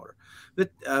the promoter.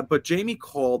 But Jamie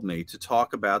called me to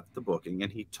talk about the booking,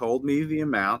 and he told me the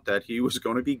amount that he was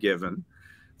going to be given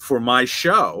for my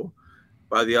show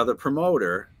by the other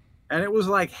promoter, and it was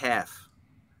like half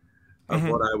of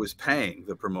what I was paying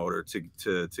the promoter to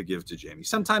give to Jamie.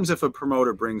 Sometimes if a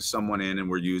promoter brings someone in and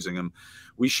we're using them,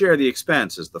 we share the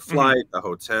expenses, the flight, the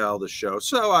hotel, the show.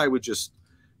 So I would just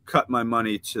cut my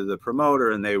money to the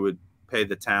promoter, and they would pay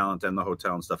the talent and the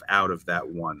hotel and stuff out of that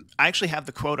one. I actually have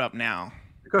the quote up now.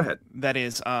 Go ahead. That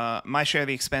is, my share of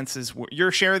the expenses.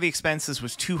 Your share of the expenses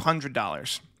was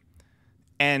 $200,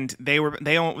 and they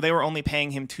were only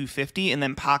paying him $250 and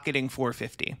then pocketing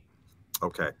 $450.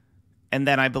 Okay. And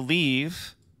then I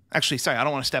believe, actually, sorry, I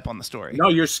don't want to step on the story. No,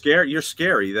 you're scared. You're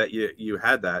scary that you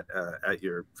had that at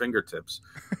your fingertips.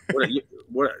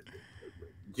 What?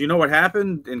 Do you know what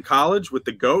happened in college with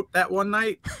the goat that one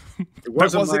night? It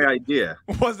wasn't my idea.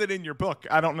 Was it in your book?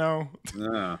 I don't know.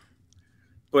 No.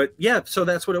 But yeah, so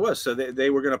that's what it was. So they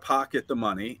were going to pocket the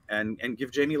money and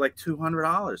give Jamie like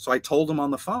 $200. So I told him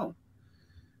on the phone.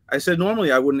 I said,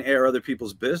 normally I wouldn't air other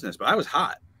people's business, but I was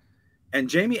hot. And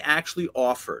Jamie actually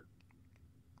offered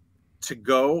to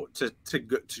go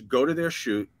to their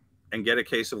shoot and get a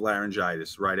case of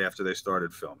laryngitis right after they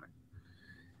started filming,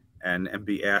 and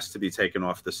be asked to be taken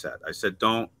off the set. I said,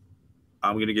 don't.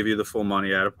 I'm going to give you the full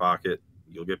money out of pocket.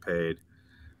 You'll get paid.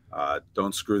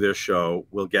 Don't screw their show.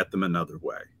 We'll get them another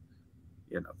way.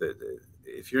 You know,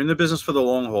 if you're in the business for the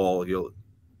long haul,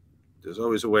 there's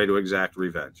always a way to exact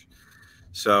revenge.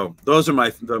 So those are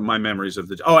my memories of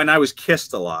the. Oh, and I was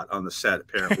kissed a lot on the set,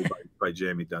 apparently by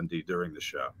Jamie Dundee during the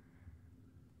show.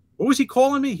 What was he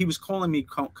calling me? He was calling me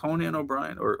Conan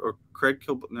O'Brien or Craig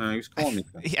Kilborn. No, he was calling me.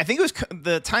 I think it was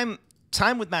the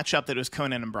time would match up that it was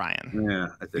Conan and Bryan. Yeah,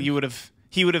 I think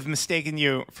he would have mistaken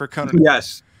you for Conan.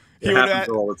 Yes. It happens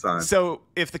all the time. So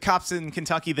if the cops in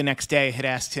Kentucky the next day had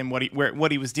asked him what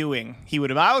he was doing, he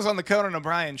would have. I was on the Conan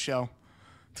O'Brien show.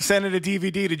 Sending a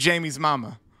DVD to Jamie's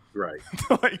mama. Right.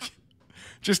 Like,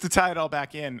 just to tie it all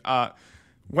back in.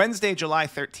 Wednesday, July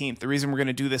 13th. The reason we're going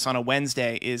to do this on a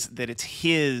Wednesday is that it's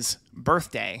his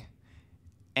birthday,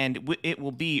 and it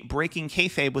will be Breaking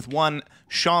Kayfabe with one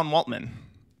Sean Waltman.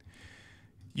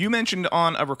 You mentioned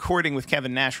on a recording with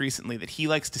Kevin Nash recently that he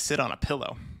likes to sit on a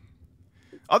pillow.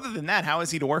 Other than that, how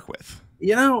is he to work with?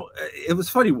 You know, it was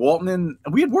funny. Waltman,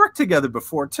 we had worked together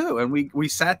before, too, and we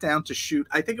sat down to shoot.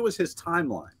 I think it was his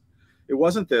timeline. It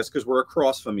wasn't this, because we're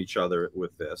across from each other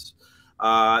with this.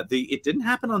 It didn't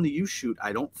happen on the U shoot,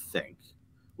 I don't think,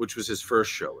 which was his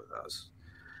first show with us.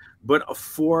 But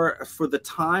for the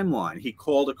timeline, he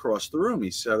called across the room.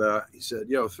 He said,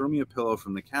 "Yo, throw me a pillow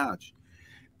from the couch."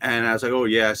 And I was like, "Oh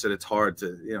yeah." I said, "It's hard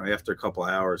to, after a couple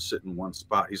of hours sit in one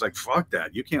spot." He's like, "Fuck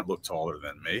that. You can't look taller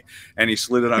than me." And he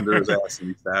slid it under his ass and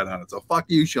he sat on it. So fuck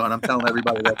you, Sean. I'm telling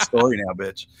everybody that story now,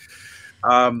 bitch.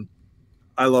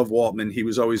 I love Waltman. He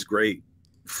was always great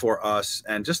for us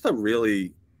and just a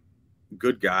really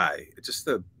good guy. Just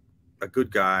a good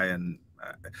guy. And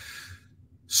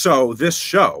so this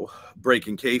show,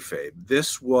 Breaking Kayfabe,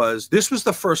 this was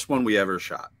the first one we ever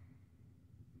shot.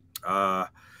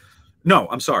 No,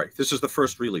 I'm sorry. This is the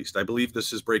first released. I believe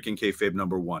this is Breaking Kayfabe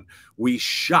 #1. We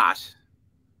shot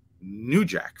New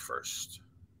Jack first,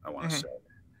 I want to say,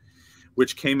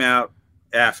 which came out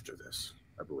after this,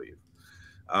 I believe.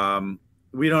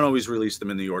 We don't always release them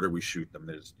in the order we shoot them.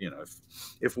 There's,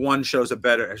 if one shows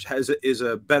is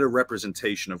a better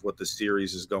representation of what the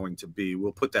series is going to be,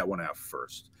 we'll put that one out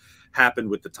first. Happened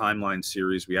with the Timeline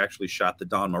series. We actually shot the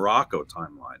Don Morocco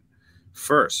timeline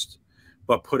first,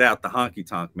 but put out the Honky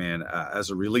Tonk Man as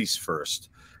a release first,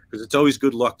 because it's always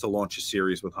good luck to launch a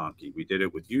series with Honky. We did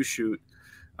it with U Shoot.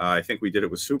 I think we did it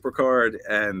with Supercard,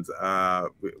 and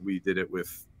we did it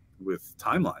with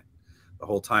Timeline. The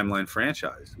whole Timeline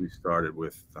franchise we started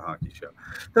with the Honky Show.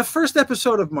 The first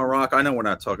episode of Morocco, I know we're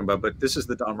not talking about, but this is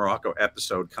the Don Morocco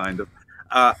episode, kind of.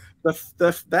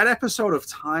 That episode of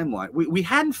Timeline, we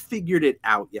hadn't figured it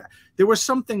out yet. There were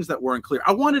some things that weren't clear.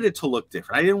 I wanted it to look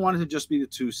different. I didn't want it to just be the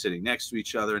two sitting next to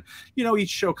each other. And, each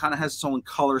show kind of has its own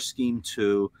color scheme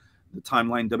too. The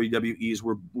Timeline WWEs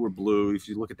were blue. If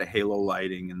you look at the halo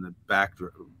lighting and the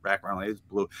background light, it's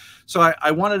blue. So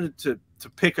I wanted it to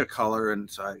pick a color, and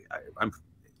so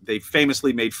they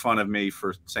famously made fun of me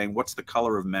for saying, "What's the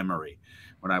color of memory?"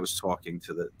 when I was talking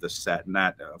to the set, and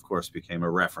that, of course, became a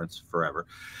reference forever.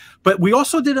 But we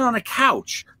also did it on a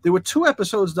couch. There were 2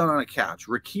 episodes done on a couch,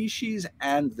 Rikishi's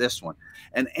and this one.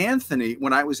 And Anthony,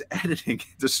 when I was editing,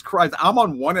 described, I'm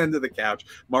on one end of the couch,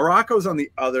 Morocco's on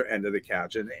the other end of the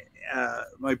couch, and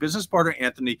my business partner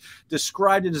Anthony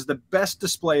described it as the best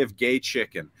display of gay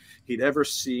chicken he'd ever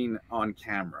seen on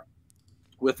camera,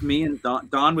 with me and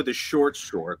Don with his short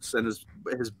shorts and his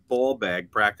ball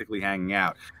bag practically hanging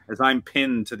out as I'm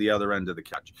pinned to the other end of the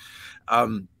couch.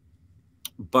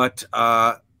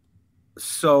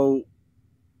 So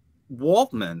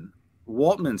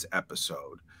Waltman's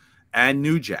episode and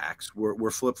New Jack's were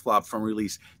flip-flop from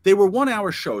release. They were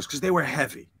 1-hour shows because they were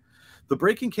heavy. The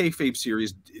Breaking Kayfabe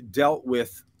series dealt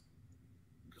with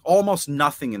almost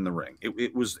nothing in the ring.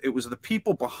 It was the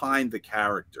people behind the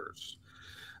characters.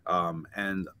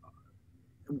 And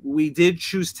we did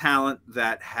choose talent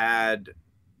that had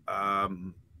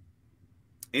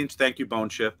thank you, Bone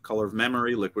Chip, Color of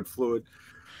Memory, Liquid Fluid.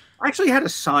 I actually had a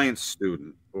science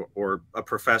student or a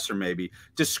professor maybe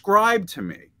describe to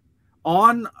me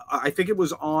on, I think it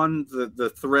was on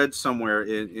the thread somewhere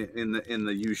in the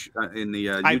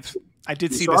YouTube. I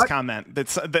did see this comment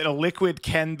that a liquid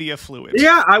can be a fluid.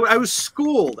 Yeah, I was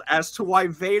schooled as to why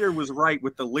Vader was right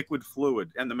with the liquid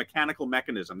fluid and the mechanical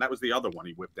mechanism. That was the other one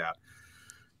he whipped out.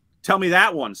 Tell me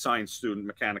that one, science student,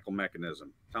 mechanical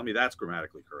mechanism. Tell me that's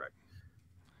grammatically correct.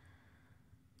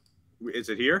 Is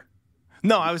it here?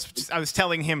 No, I was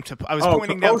telling him to. I was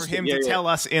pointing down for him to tell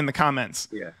us in the comments.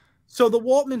 Yeah. So the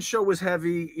Waltman show was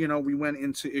heavy. You know, we went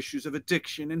into issues of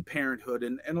addiction and parenthood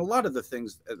and a lot of the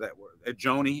things that were at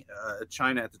Joni,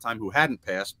 China at the time, who hadn't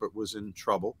passed but was in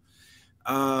trouble.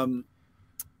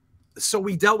 So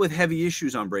we dealt with heavy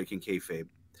issues on Breaking Kayfabe.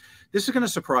 This is going to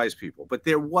surprise people, but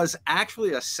there was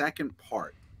actually a second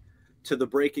part to the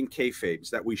Breaking Kayfabes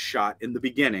that we shot in the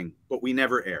beginning, but we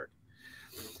never aired.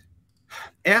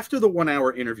 After the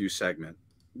 1-hour interview segment,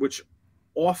 which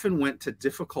often went to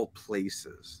difficult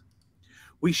places,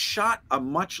 we shot a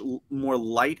much more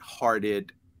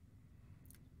lighthearted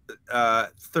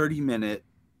 30-minute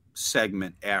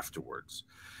segment afterwards.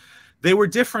 They were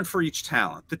different for each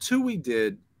talent. The 2 we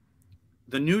did,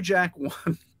 the New Jack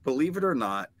one, believe it or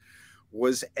not,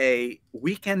 was a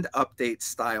Weekend Update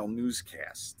style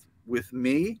newscast with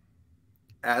me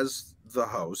as the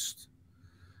host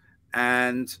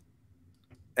and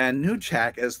New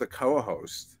Jack as the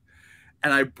co-host.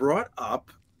 And I brought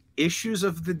up issues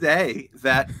of the day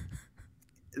that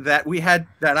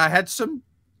I had some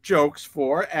jokes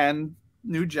for, and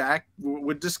New Jack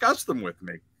would discuss them with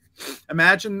me.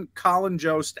 Imagine Colin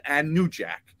Jost and New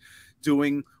Jack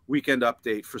doing Weekend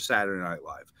Update for Saturday Night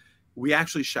Live. We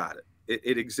actually shot it.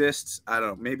 It exists. I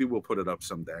don't know. Maybe we'll put it up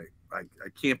someday. I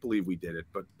can't believe we did it,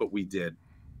 but we did.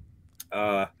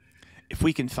 If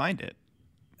we can find it.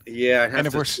 Yeah. And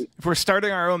if we're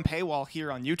starting our own paywall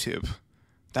here on YouTube,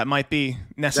 that might be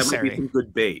necessary. That might be some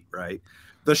good bait, right?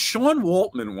 The Sean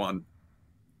Waltman one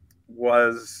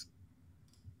was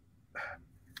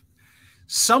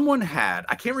someone had,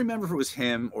 I can't remember if it was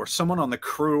him or someone on the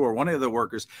crew or one of the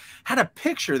workers, had a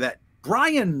picture that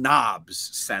Brian Knobs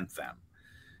sent them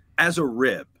as a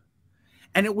rib.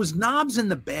 And it was Knobs in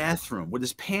the bathroom with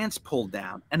his pants pulled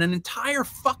down and an entire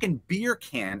fucking beer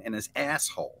can in his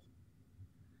asshole.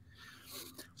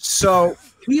 So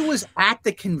he was at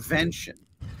the convention.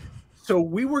 So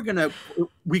we were going to,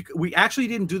 we actually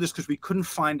didn't do this because we couldn't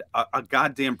find a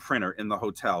goddamn printer in the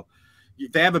hotel.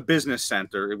 They have a business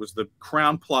center. It was the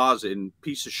Crown Plaza in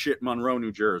piece of shit Monroe,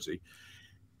 New Jersey.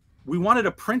 We wanted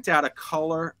to print out a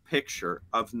color picture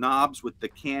of Knobs with the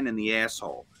can in the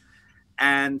asshole.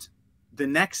 And the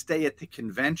next day at the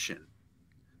convention,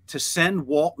 to send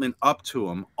Waltman up to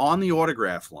him on the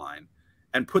autograph line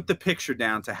and put the picture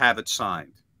down to have it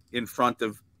signed in front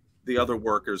of the other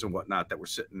workers and whatnot that were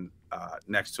sitting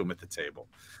next to him at the table.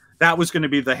 That was going to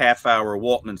be the half-hour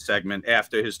Waltman segment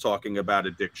after his talking about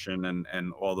addiction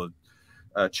and all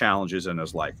the challenges in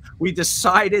his life. We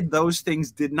decided those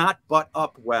things did not butt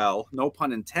up well, no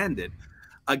pun intended,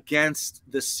 against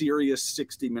the serious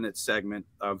 60-minute segment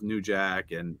of New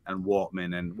Jack and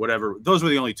Waltman and whatever. Those were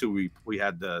the only 2 we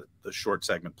had the short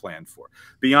segment planned for.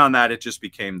 Beyond that, it just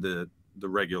became the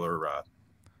regular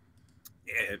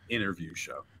interview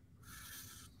show.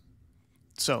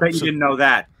 So you didn't know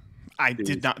that. I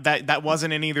did not. That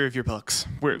wasn't in either of your books.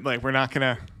 We're not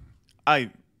gonna.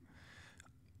 I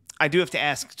do have to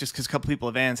ask, just because a couple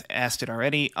people have asked it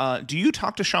already. Do you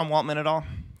talk to Sean Waltman at all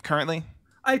currently?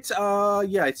 I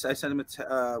sent him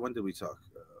when did we talk?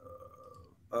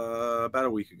 About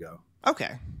a week ago.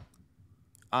 Okay.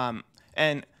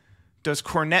 And Does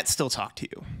Cornette still talk to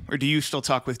you, or do you still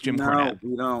talk with Jim No, Cornette?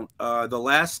 we don't. The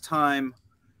last time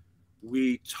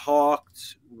we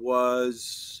talked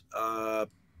was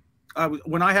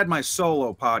when I had my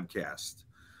solo podcast,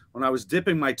 when I was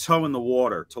dipping my toe in the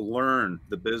water to learn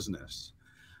the business.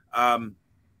 I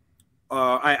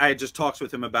just talked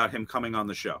with him about him coming on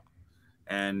the show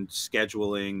and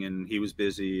scheduling, and he was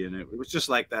busy, and it was just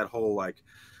like that whole like,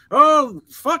 oh,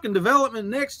 fucking development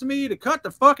next to me to cut the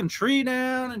fucking tree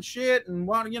down and shit, and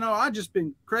I just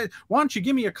been crazy. Why don't you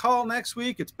give me a call next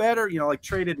week? It's better, like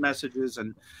traded messages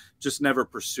and just never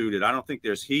pursued it. I don't think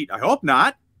there's heat. I hope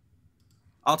not.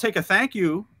 I'll take a thank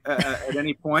you at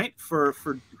any point for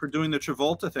doing the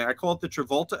Travolta thing. I call it the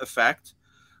Travolta effect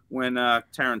when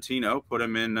Tarantino put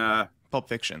him in Pulp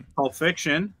Fiction. Pulp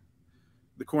Fiction.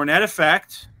 The Cornette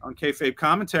effect on Kayfabe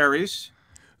Commentaries.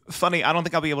 Funny, I don't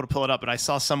think I'll be able to pull it up, but I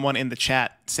saw someone in the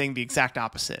chat saying the exact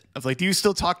opposite of like, do you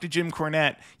still talk to Jim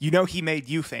Cornette? He made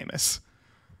you famous.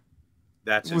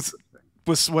 That's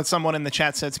was what someone in the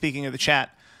chat said. Speaking of the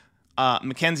chat,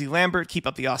 Mackenzie Lambert, keep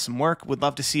up the awesome work. Would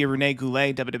love to see a Rene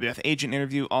Goulet WWF agent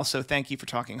interview. Also, thank you for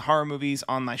talking horror movies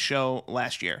on my show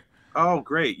last year. Oh,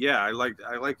 great! Yeah, I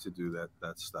like to do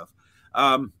that stuff.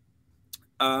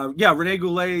 Rene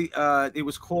Goulet. It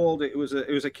was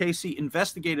a KC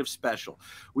investigative special.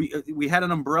 We had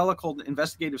an umbrella called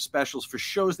investigative specials for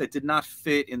shows that did not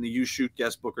fit in the You Shoot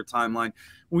guest booker timeline.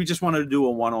 We just wanted to do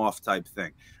a one-off type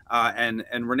thing.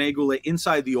 And Rene Goulet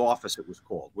Inside the Office, it was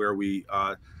called, where we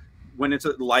went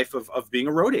into the life of being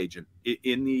a road agent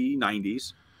in the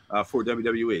 90s for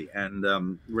WWE.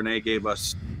 And Rene gave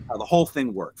us how the whole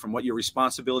thing worked, from what your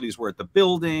responsibilities were at the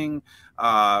building,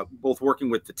 both working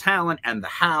with the talent and the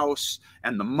house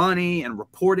and the money and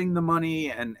reporting the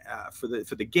money and for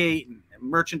the gate and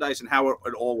merchandise and how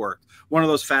it all worked. One of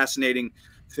those fascinating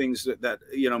things that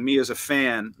me as a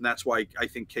fan, and that's why I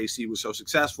think KC was so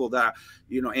successful, that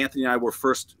Anthony and I were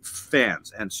first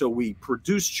fans, and so we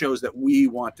produced shows that we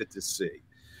wanted to see,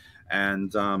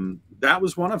 and that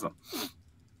was one of them.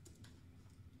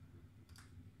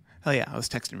 Hell yeah, I was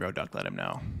texting Road Dogg to let him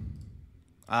know.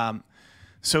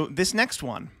 So this next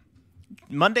one,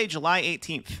 Monday, July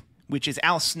 18th, which is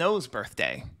Al Snow's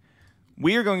birthday,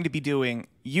 we are going to be doing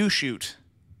You Shoot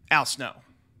Al Snow.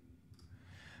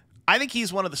 I think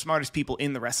he's one of the smartest people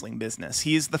in the wrestling business.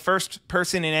 He is the first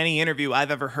person in any interview I've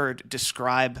ever heard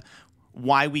describe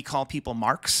why we call people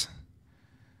marks.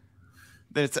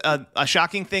 That's a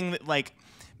shocking thing that, like,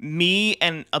 me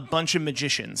and a bunch of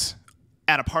magicians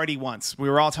at a party once, we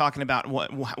were all talking about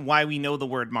why we know the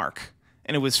word mark,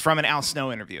 and it was from an Al Snow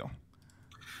interview.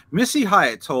 Missy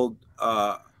Hyatt told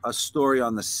a story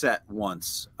on the set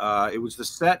once. It was the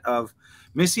set of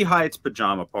Missy Hyatt's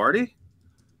pajama party.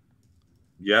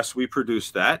 Yes, we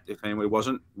produced that. If anyway, it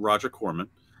wasn't Roger Corman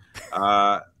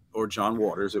or John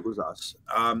Waters, it was us.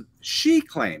 She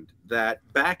claimed that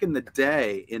back in the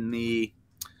day, in the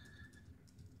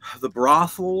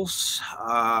brothels,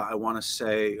 I want to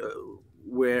say,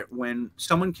 when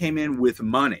someone came in with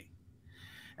money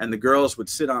and the girls would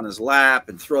sit on his lap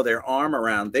and throw their arm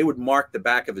around, they would mark the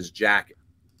back of his jacket.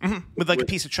 Mm-hmm. With a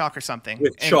piece of chalk or something.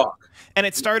 With chalk. And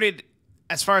it started,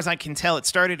 as far as I can tell, it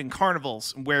started in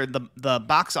carnivals where the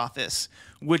box office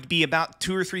would be about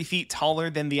 2 or 3 feet taller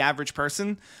than the average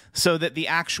person, so that the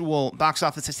actual box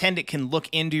office attendant can look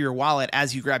into your wallet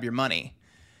as you grab your money.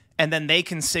 And then they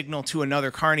can signal to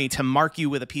another carny to mark you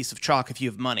with a piece of chalk if you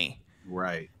have money.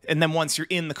 Right. And then once you're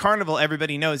in the carnival,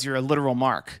 everybody knows you're a literal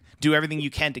mark. Do everything you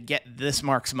can to get this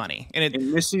mark's money. And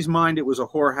in Missy's mind, it was a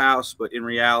whorehouse, but in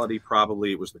reality,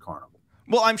 probably it was the carnival.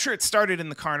 Well, I'm sure it started in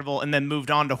the carnival and then moved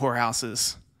on to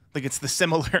whorehouses. Like, it's the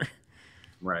similar.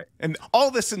 Right. And all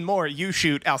this and more, You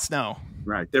Shoot Al Snow.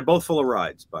 Right. They're both full of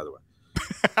rides, by the way.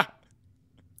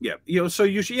 Yeah. So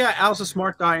Al's a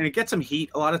smart guy, and it gets him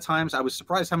heat a lot of times. I was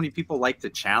surprised how many people like to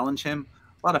challenge him.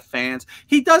 A lot of fans.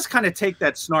 He does kind of take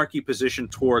that snarky position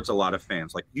towards a lot of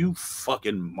fans, like, you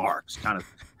fucking marks, kind of.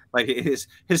 Like his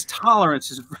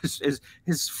tolerance,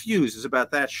 his fuse is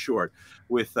about that short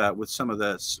with some of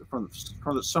the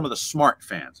some of the smart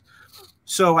fans.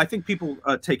 So I think people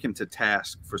take him to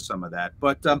task for some of that.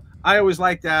 But I always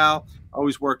liked Al.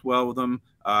 Always worked well with him.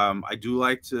 I do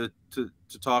like to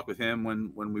talk with him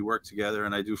when we work together,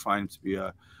 and I do find him to be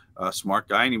a smart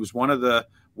guy. And he was one of the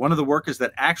workers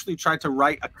that actually tried to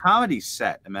write a comedy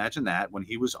set. Imagine that, when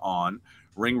he was on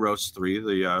Ring Roast 3,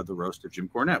 the roast of Jim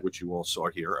Cornette, which you all saw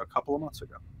here a couple of months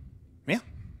ago. Yeah.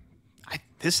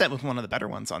 This set was one of the better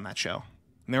ones on that show.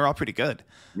 And they were all pretty good.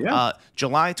 Yeah.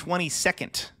 July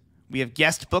 22nd, we have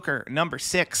guest booker number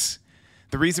 6.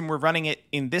 The reason we're running it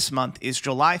in this month is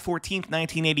July 14th,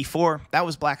 1984. That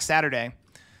was Black Saturday.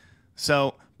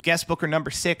 So guest booker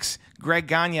number 6, Greg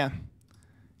Gagne.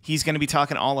 He's going to be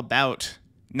talking all about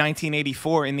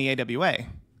 1984 in the AWA.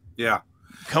 Yeah.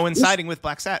 Coinciding with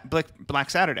Black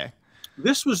Saturday.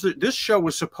 This show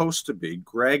was supposed to be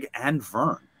Greg and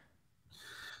Vern.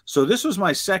 So this was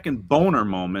my second boner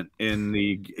moment in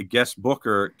the guest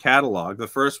booker catalog. The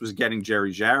first was getting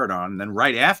Jerry Jarrett on, and then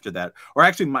right after that, or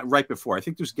actually right before, I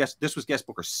think this was guest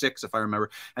booker 6, if I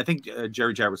remember. I think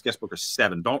Jerry Jarrett was guest booker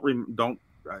 7. I don't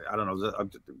know.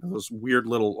 Those weird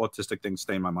little autistic things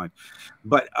stay in my mind.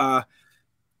 But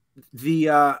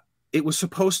it was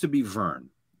supposed to be Vern.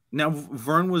 Now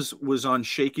Vern was on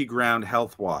shaky ground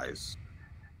health-wise,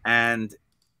 and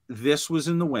this was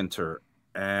in the winter,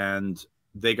 and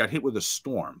they got hit with a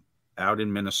storm out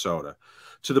in Minnesota,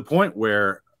 to the point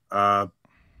where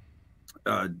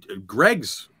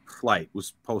Greg's flight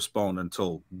was postponed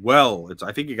until,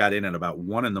 I think he got in at about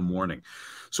 1 a.m.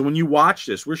 So when you watch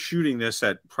this, we're shooting this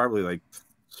at probably like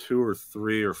 2 or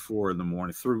 3 or 4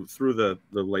 a.m. through the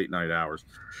late night hours.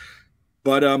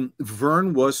 But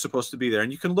Vern was supposed to be there,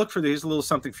 and you can look for these. A little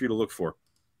something for you to look for.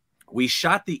 We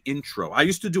shot the intro. I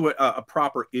used to do a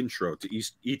proper intro to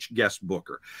each guest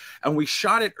booker, and we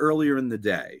shot it earlier in the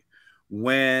day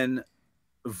when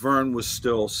Vern was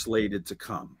still slated to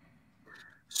come.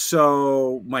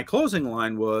 So my closing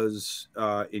line was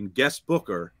in guest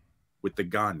booker with the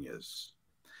Gagnes,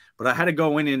 but I had to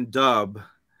go in and dub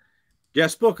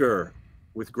guest booker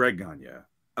with Greg Gagne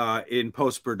in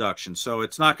post-production. So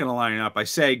it's not going to line up. I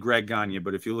say Greg Gagne,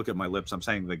 but if you look at my lips, I'm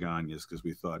saying the Gagnes because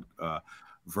we thought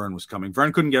Vern was coming.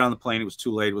 Vern couldn't get on the plane. It was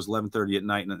too late. It was 11:30 at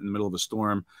night in the middle of a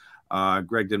storm.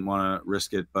 Greg didn't want to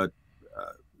risk it, but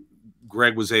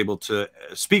Greg was able to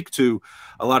speak to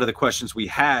a lot of the questions we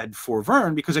had for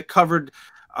Vern because it covered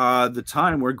the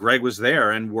time where Greg was there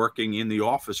and working in the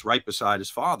office right beside his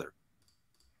father.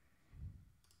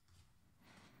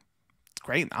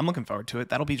 Great. I'm looking forward to it.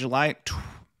 That'll be July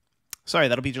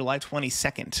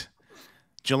 22nd.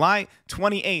 July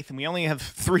 28th, and we only have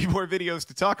 3 more videos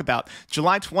to talk about.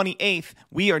 July 28th,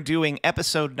 we are doing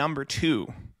episode number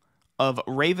 2 of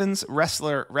Raven's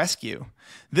Wrestler Rescue.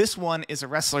 This one is a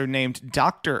wrestler named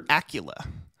Dr. Acula.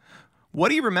 What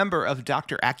do you remember of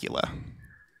Dr. Acula?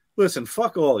 Listen,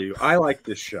 fuck all of you. I like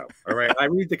this show. All right. I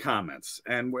read the comments,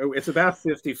 and it's about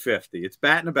 50-50. It's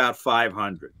batting about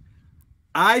 500.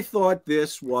 I thought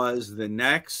this was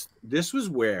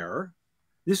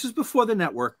before the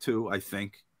network too, I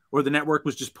think, or the network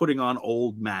was just putting on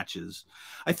old matches.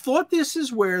 I thought this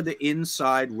is where the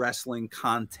inside wrestling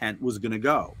content was going to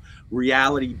go,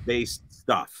 reality-based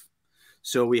stuff.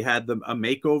 So we had a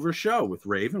makeover show with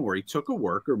Raven where he took a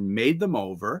worker, made them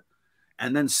over,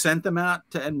 and then sent them out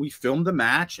and we filmed the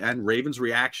match and Raven's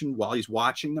reaction while he's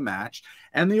watching the match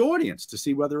and the audience to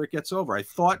see whether it gets over. I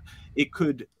thought it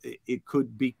could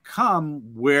become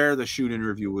where the shoot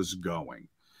interview was going.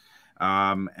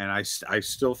 And I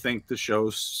still think the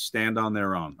shows stand on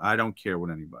their own. I don't care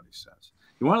what anybody says.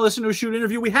 You want to listen to a shoot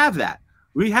interview? We have that.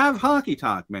 We have Honky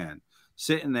Tonk Man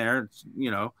sitting there,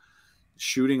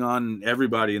 shooting on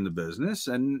everybody in the business.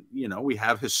 And, we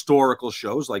have historical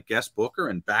shows like Guest Booker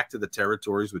and Back to the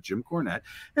Territories with Jim Cornette.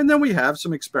 And then we have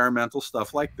some experimental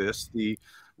stuff like this, the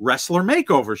Wrestler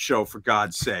Makeover show, for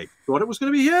God's sake. Thought it was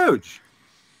going to be huge.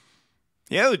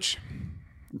 Huge.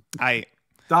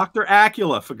 Dr.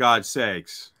 Acula, for God's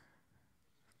sakes.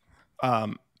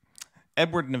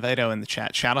 Edward Nevedo in the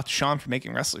chat. Shout out to Sean for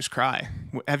making wrestlers cry.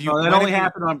 Have you? That only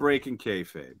happened on Breaking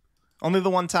Kayfabe. Only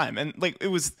the one time, and it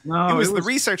was the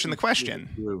research and the question.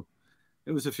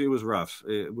 It was rough.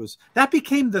 That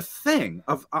became the thing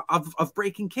of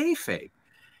Breaking Kayfabe,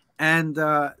 and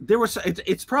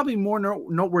it's probably more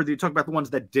noteworthy to talk about the ones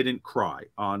that didn't cry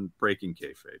on Breaking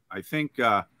Kayfabe. I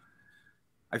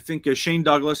think Shane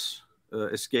Douglas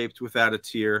escaped without a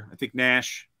tear. I think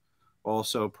Nash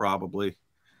also probably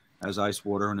has ice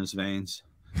water in his veins.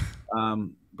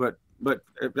 But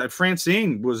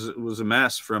Francine was a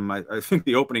mess from I think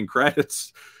the opening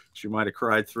credits. She might have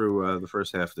cried through the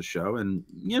first half of the show. And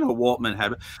Waltman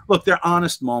had they're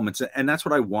honest moments, and that's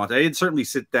what I want. I didn't certainly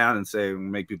sit down and say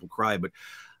make people cry, but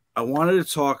I wanted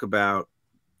to talk about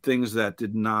things that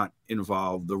did not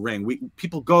involve the ring.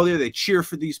 People go there, they cheer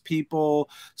for these people.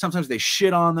 Sometimes they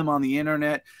shit on them on the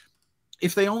internet.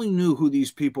 If they only knew who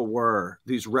these people were,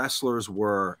 these wrestlers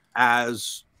were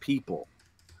as people,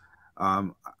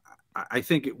 I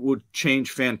think it would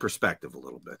change fan perspective a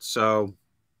little bit. So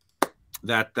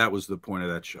that was the point of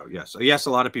that show. Yes,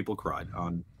 a lot of people cried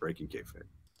on Breaking Kayfabe.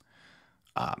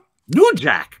 New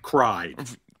Jack cried,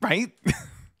 right?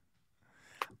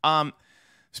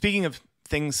 Speaking of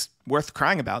things worth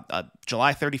crying about,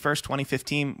 July 31st,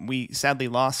 2015, we sadly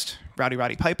lost Rowdy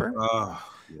Roddy Piper.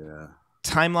 Yeah.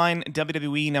 Timeline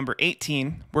WWE number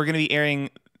 18. We're going to be airing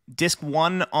disc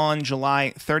 1 on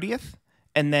July 30th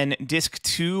and then disc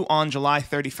 2 on July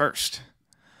 31st.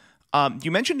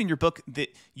 You mentioned in your book that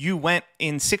you went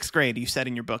in 6th grade, you said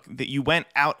in your book, that you went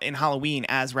out in Halloween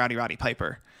as Rowdy Roddy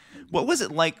Piper. What was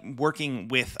it like working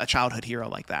with a childhood hero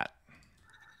like that?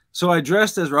 So I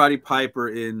dressed as Roddy Piper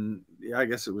in, I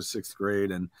guess it was 6th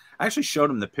grade, and I actually showed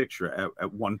him the picture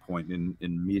at one point in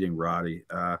meeting Roddy.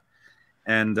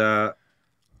 And I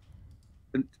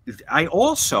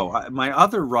also, my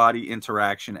other Roddy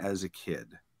interaction as a kid,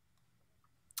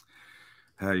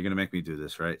 you're going to make me do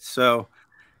this, right? So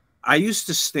I used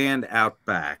to stand out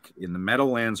back in the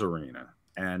Meadowlands Arena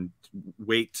and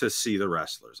wait to see the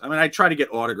wrestlers. I mean, I try to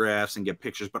get autographs and get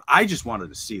pictures, but I just wanted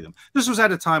to see them. This was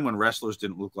at a time when wrestlers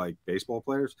didn't look like baseball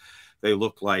players. They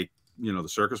looked like, you know, the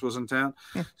circus was in town.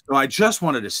 Yeah. So I just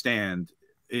wanted to stand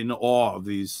in awe of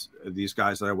these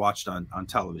guys that I watched on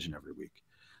television every week.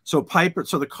 So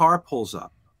the car pulls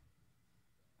up,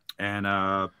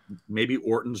 and maybe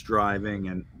Orton's driving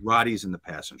and Roddy's in the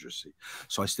passenger seat.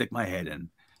 So I stick my head in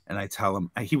and I tell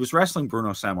him, he was wrestling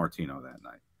Bruno Sammartino that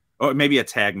night. Or maybe a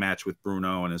tag match with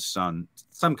Bruno and his son,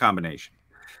 some combination.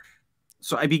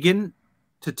 So I begin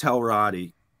to tell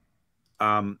Roddy,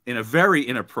 in a very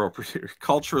inappropriate,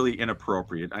 culturally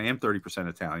inappropriate, I am 30%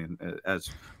 Italian, as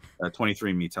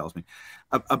 23andMe tells me,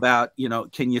 about, you know,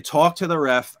 can you talk to the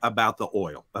ref about the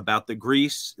oil, about the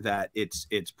grease, that it's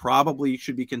probably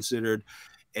should be considered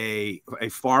a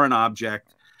foreign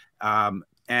object.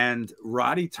 And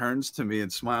Roddy turns to me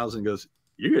and smiles and goes,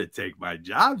 "You're going to take my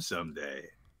job someday."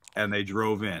 And they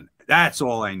drove in. That's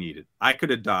all I needed. I could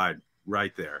have died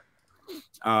right there.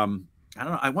 I don't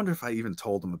know. I wonder if I even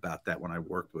told him about that when I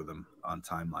worked with him on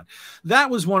Timeline. That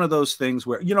was one of those things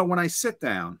where, you know, when I sit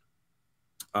down,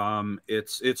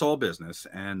 it's all business.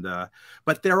 And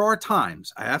but there are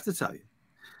times, I have to tell you,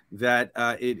 that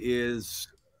it is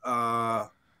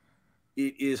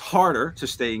harder to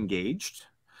stay engaged.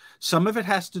 Some of it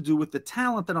has to do with the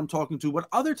talent that I'm talking to, but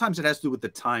other times it has to do with the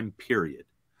time period.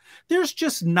 There's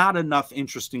just not enough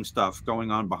interesting stuff going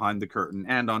on behind the curtain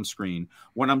and on screen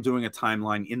when I'm doing a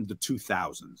Timeline in the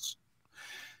 2000s.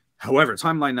 However,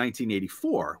 Timeline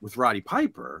 1984 with Roddy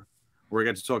Piper, where we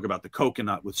get to talk about the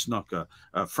coconut with Snuka,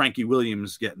 Frankie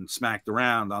Williams getting smacked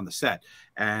around on the set,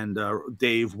 and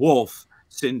Dave Wolf,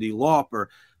 Cyndi Lauper,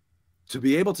 to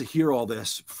be able to hear all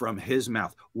this from his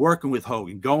mouth, working with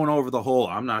Hogan, going over the whole,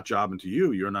 I'm not jobbing to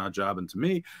you, you're not jobbing to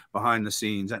me, behind the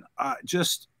scenes. And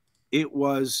just... It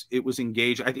was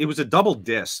engaged. It was a double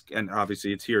disc, and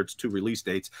obviously it's here. It's 2 release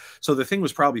dates. So the thing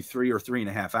was probably 3 or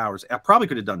 3.5 hours. I probably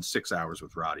could have done 6 hours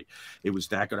with Roddy. It was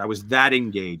that good. I was that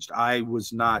engaged. I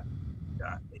was not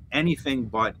anything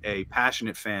but a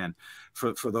passionate fan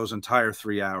for those entire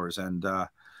 3 hours. And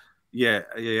yeah,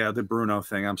 the Bruno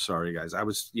thing. I'm sorry, guys. I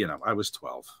was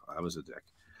 12. I was a dick.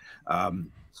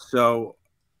 So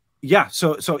yeah,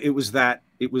 so it was that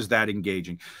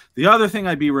engaging. The other thing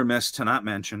I'd be remiss to not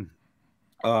mention.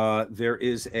 There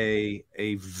is a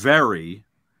very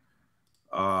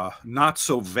not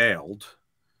so veiled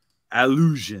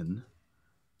allusion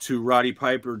to Roddy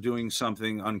Piper doing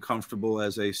something uncomfortable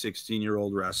as a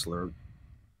 16-year-old wrestler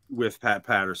with Pat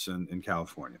Patterson in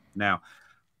California. Now,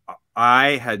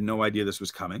 I had no idea this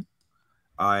was coming.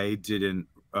 I didn't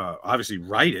obviously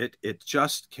write it. It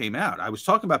just came out. I was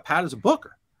talking about Pat as a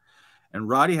booker. And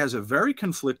Roddy has a very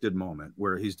conflicted moment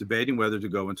where he's debating whether to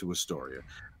go into Astoria.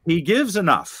 He gives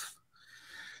enough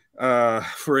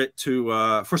for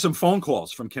some phone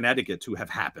calls from Connecticut to have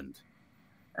happened,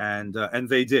 and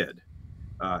they did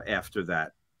after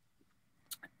that.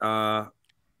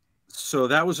 So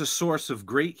that was a source of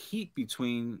great heat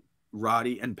between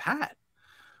Roddy and Pat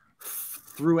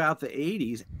throughout the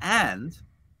 80s. And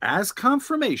as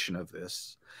confirmation of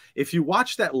this, if you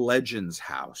watch that Legends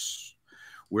house,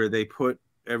 where they put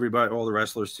everybody, all the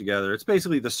wrestlers together. It's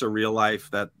basically the Surreal Life,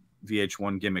 that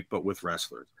VH1 gimmick, but with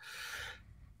wrestlers.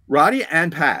 Roddy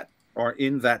and Pat are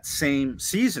in that same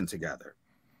season together.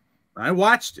 I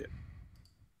watched it.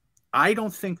 I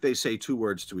don't think they say 2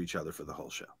 words to each other for the whole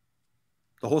show,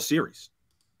 the whole series.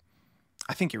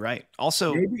 I think you're right.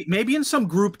 Also, maybe in some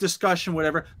group discussion,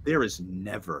 whatever, there is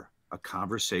never a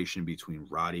conversation between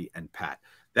Roddy and Pat.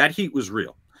 That heat was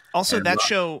real. Also, and that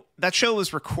show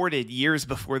was recorded years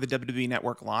before the WWE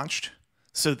Network launched.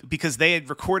 So because they had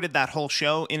recorded that whole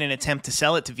show in an attempt to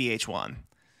sell it to VH1.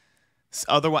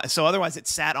 Otherwise it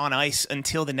sat on ice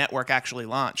until the network actually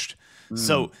launched.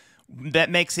 So that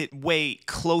makes it way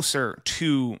closer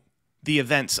to the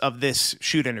events of this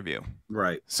shoot interview.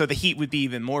 Right. So the heat would be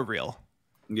even more real.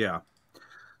 Yeah.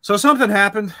 So something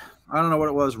happened. I don't know what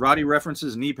it was. Roddy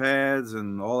references knee pads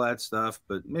and all that stuff,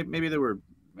 but maybe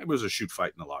it was a shoot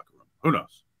fight in the locker room. Who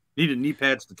knows? Needed knee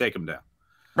pads to take him down.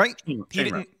 Right.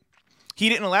 He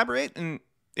didn't elaborate, and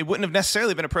it wouldn't have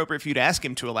necessarily been appropriate for you to ask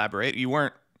him to elaborate. You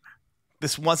weren't.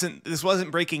 This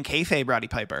wasn't breaking kayfabe, Roddy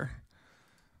Piper.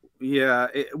 Yeah,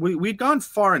 we'd gone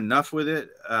far enough with it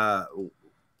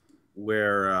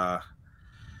where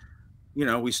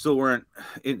we still weren't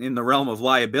in the realm of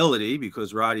liability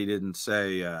because Roddy didn't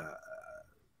say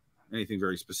anything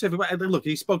very specific. But look,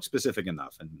 he spoke specific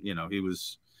enough, and he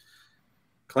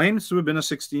claims to have been a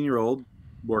 16-year-old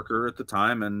worker at the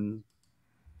time, and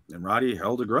Roddy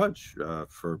held a grudge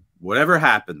for whatever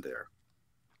happened there.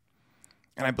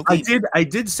 And I believe I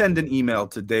did send an email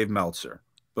to Dave Meltzer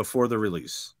before the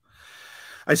release.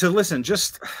 I said, listen,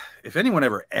 just if anyone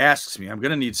ever asks me, I'm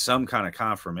going to need some kind of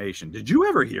confirmation. Did you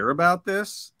ever hear about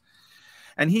this?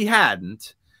 And he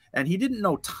hadn't. And he didn't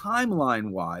know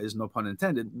timeline-wise, no pun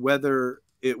intended, whether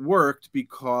it worked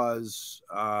because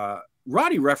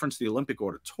Roddy referenced the Olympic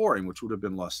Auditorium, which would have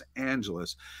been Los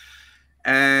Angeles.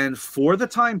 And for the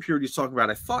time period he's talking about,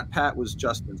 I thought Pat was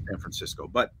just in San Francisco.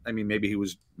 But, I mean, maybe he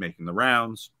was making the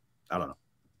rounds. I don't know.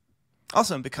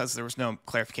 Also, because there was no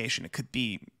clarification, it could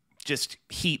be just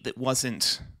heat that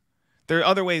wasn't... There are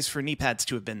other ways for knee pads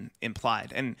to have been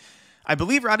implied. And I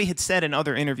believe Roddy had said in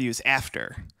other interviews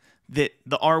after that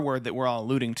the R word that we're all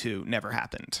alluding to never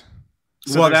happened.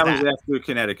 So that was after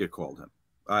Connecticut called him.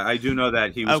 I do know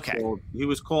that he was okay. He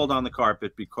was called on the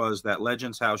carpet because that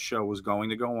Legends House show was going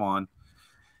to go on,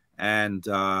 and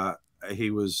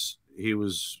he was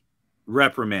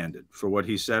reprimanded for what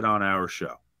he said on our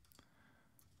show.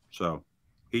 So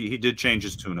he did change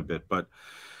his tune a bit. But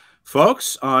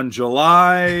folks, on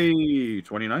July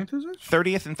 29th, is it?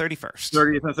 30th and 31st.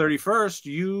 30th and 31st,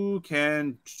 you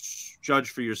can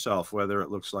judge for yourself whether it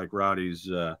looks like Roddy's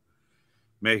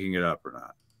making it up or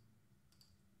not.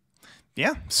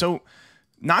 Yeah, so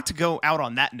not to go out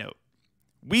on that note,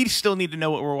 we still need to know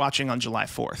what we're watching on July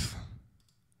 4th.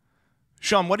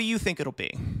 Sean, what do you think it'll be?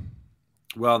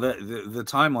 Well, the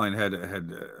timeline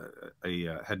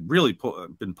had really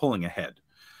been pulling ahead.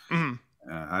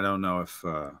 Mm-hmm. I don't know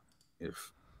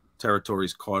if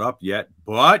territory's caught up yet,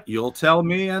 but you'll tell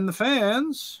me and the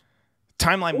fans.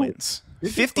 Timeline wins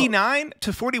 59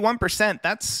 to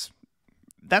 41%.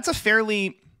 That's a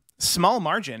fairly small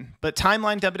margin, but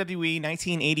Timeline WWE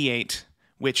 1988,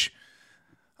 which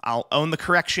I'll own the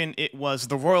correction, it was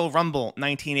the Royal Rumble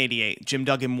 1988. Jim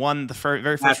Duggan won the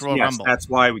very first Royal Rumble. That's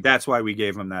why we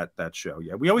gave him that show.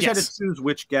 Yeah, we always had to choose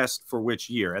which guest for which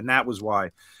year, and that was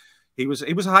why he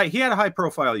had a high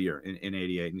profile year in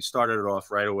 88, and he started it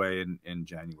off right away in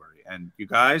January. And you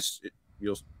guys,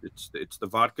 it's the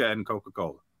vodka and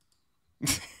Coca-Cola.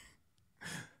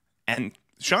 And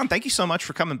Sean, thank you so much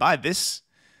for coming by. This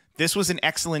was an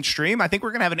excellent stream. I think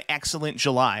we're gonna have an excellent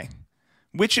July.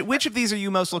 Which of these are you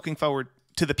most looking forward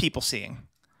to the people seeing?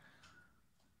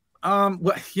 Well,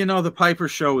 the Piper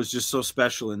show is just so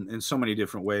special in so many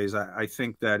different ways. I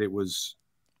think that it was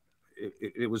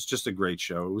just a great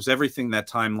show. It was everything that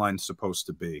Timeline's supposed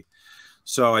to be.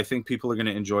 So I think people are going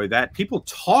to enjoy that. People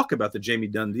talk about the Jamie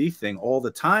Dundee thing all the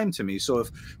time to me. So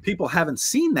if people haven't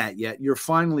seen that yet, you're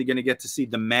finally going to get to see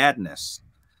the madness.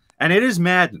 And it is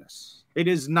madness. It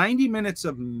is 90 minutes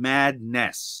of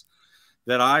madness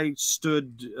that I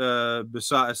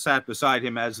sat beside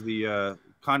him as the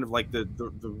kind of like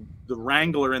the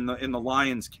wrangler in the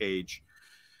lion's cage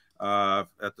at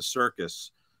the circus.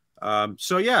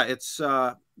 So yeah, it's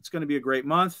going to be a great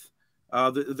month.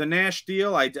 The Nash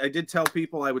deal, I did tell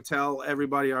people, I would tell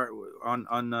everybody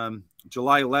on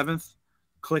July 11th,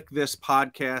 Click This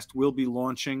podcast will be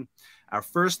launching. Our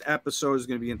first episode is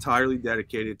going to be entirely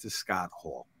dedicated to Scott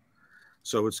Hall.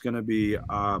 So it's going to be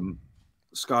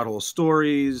Scott Hall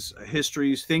stories,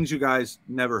 histories, things you guys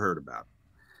never heard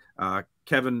about.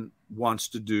 Kevin wants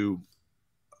to do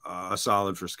a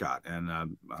solid for Scott, and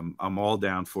I'm all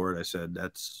down for it. I said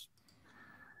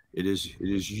it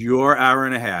is your hour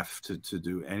and a half to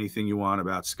do anything you want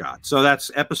about Scott. So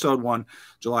that's episode 1,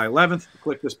 July 11th.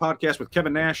 Click This podcast with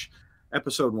Kevin Nash.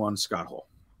 Episode 1, Scott Hall.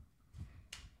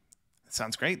 That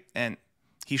sounds great. And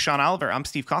he's Sean Oliver. I'm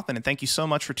Steve Kaufman, and thank you so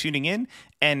much for tuning in.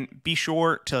 And be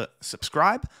sure to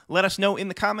subscribe. Let us know in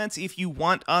the comments if you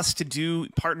want us to do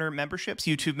partner memberships,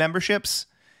 YouTube memberships.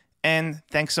 And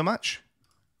thanks so much.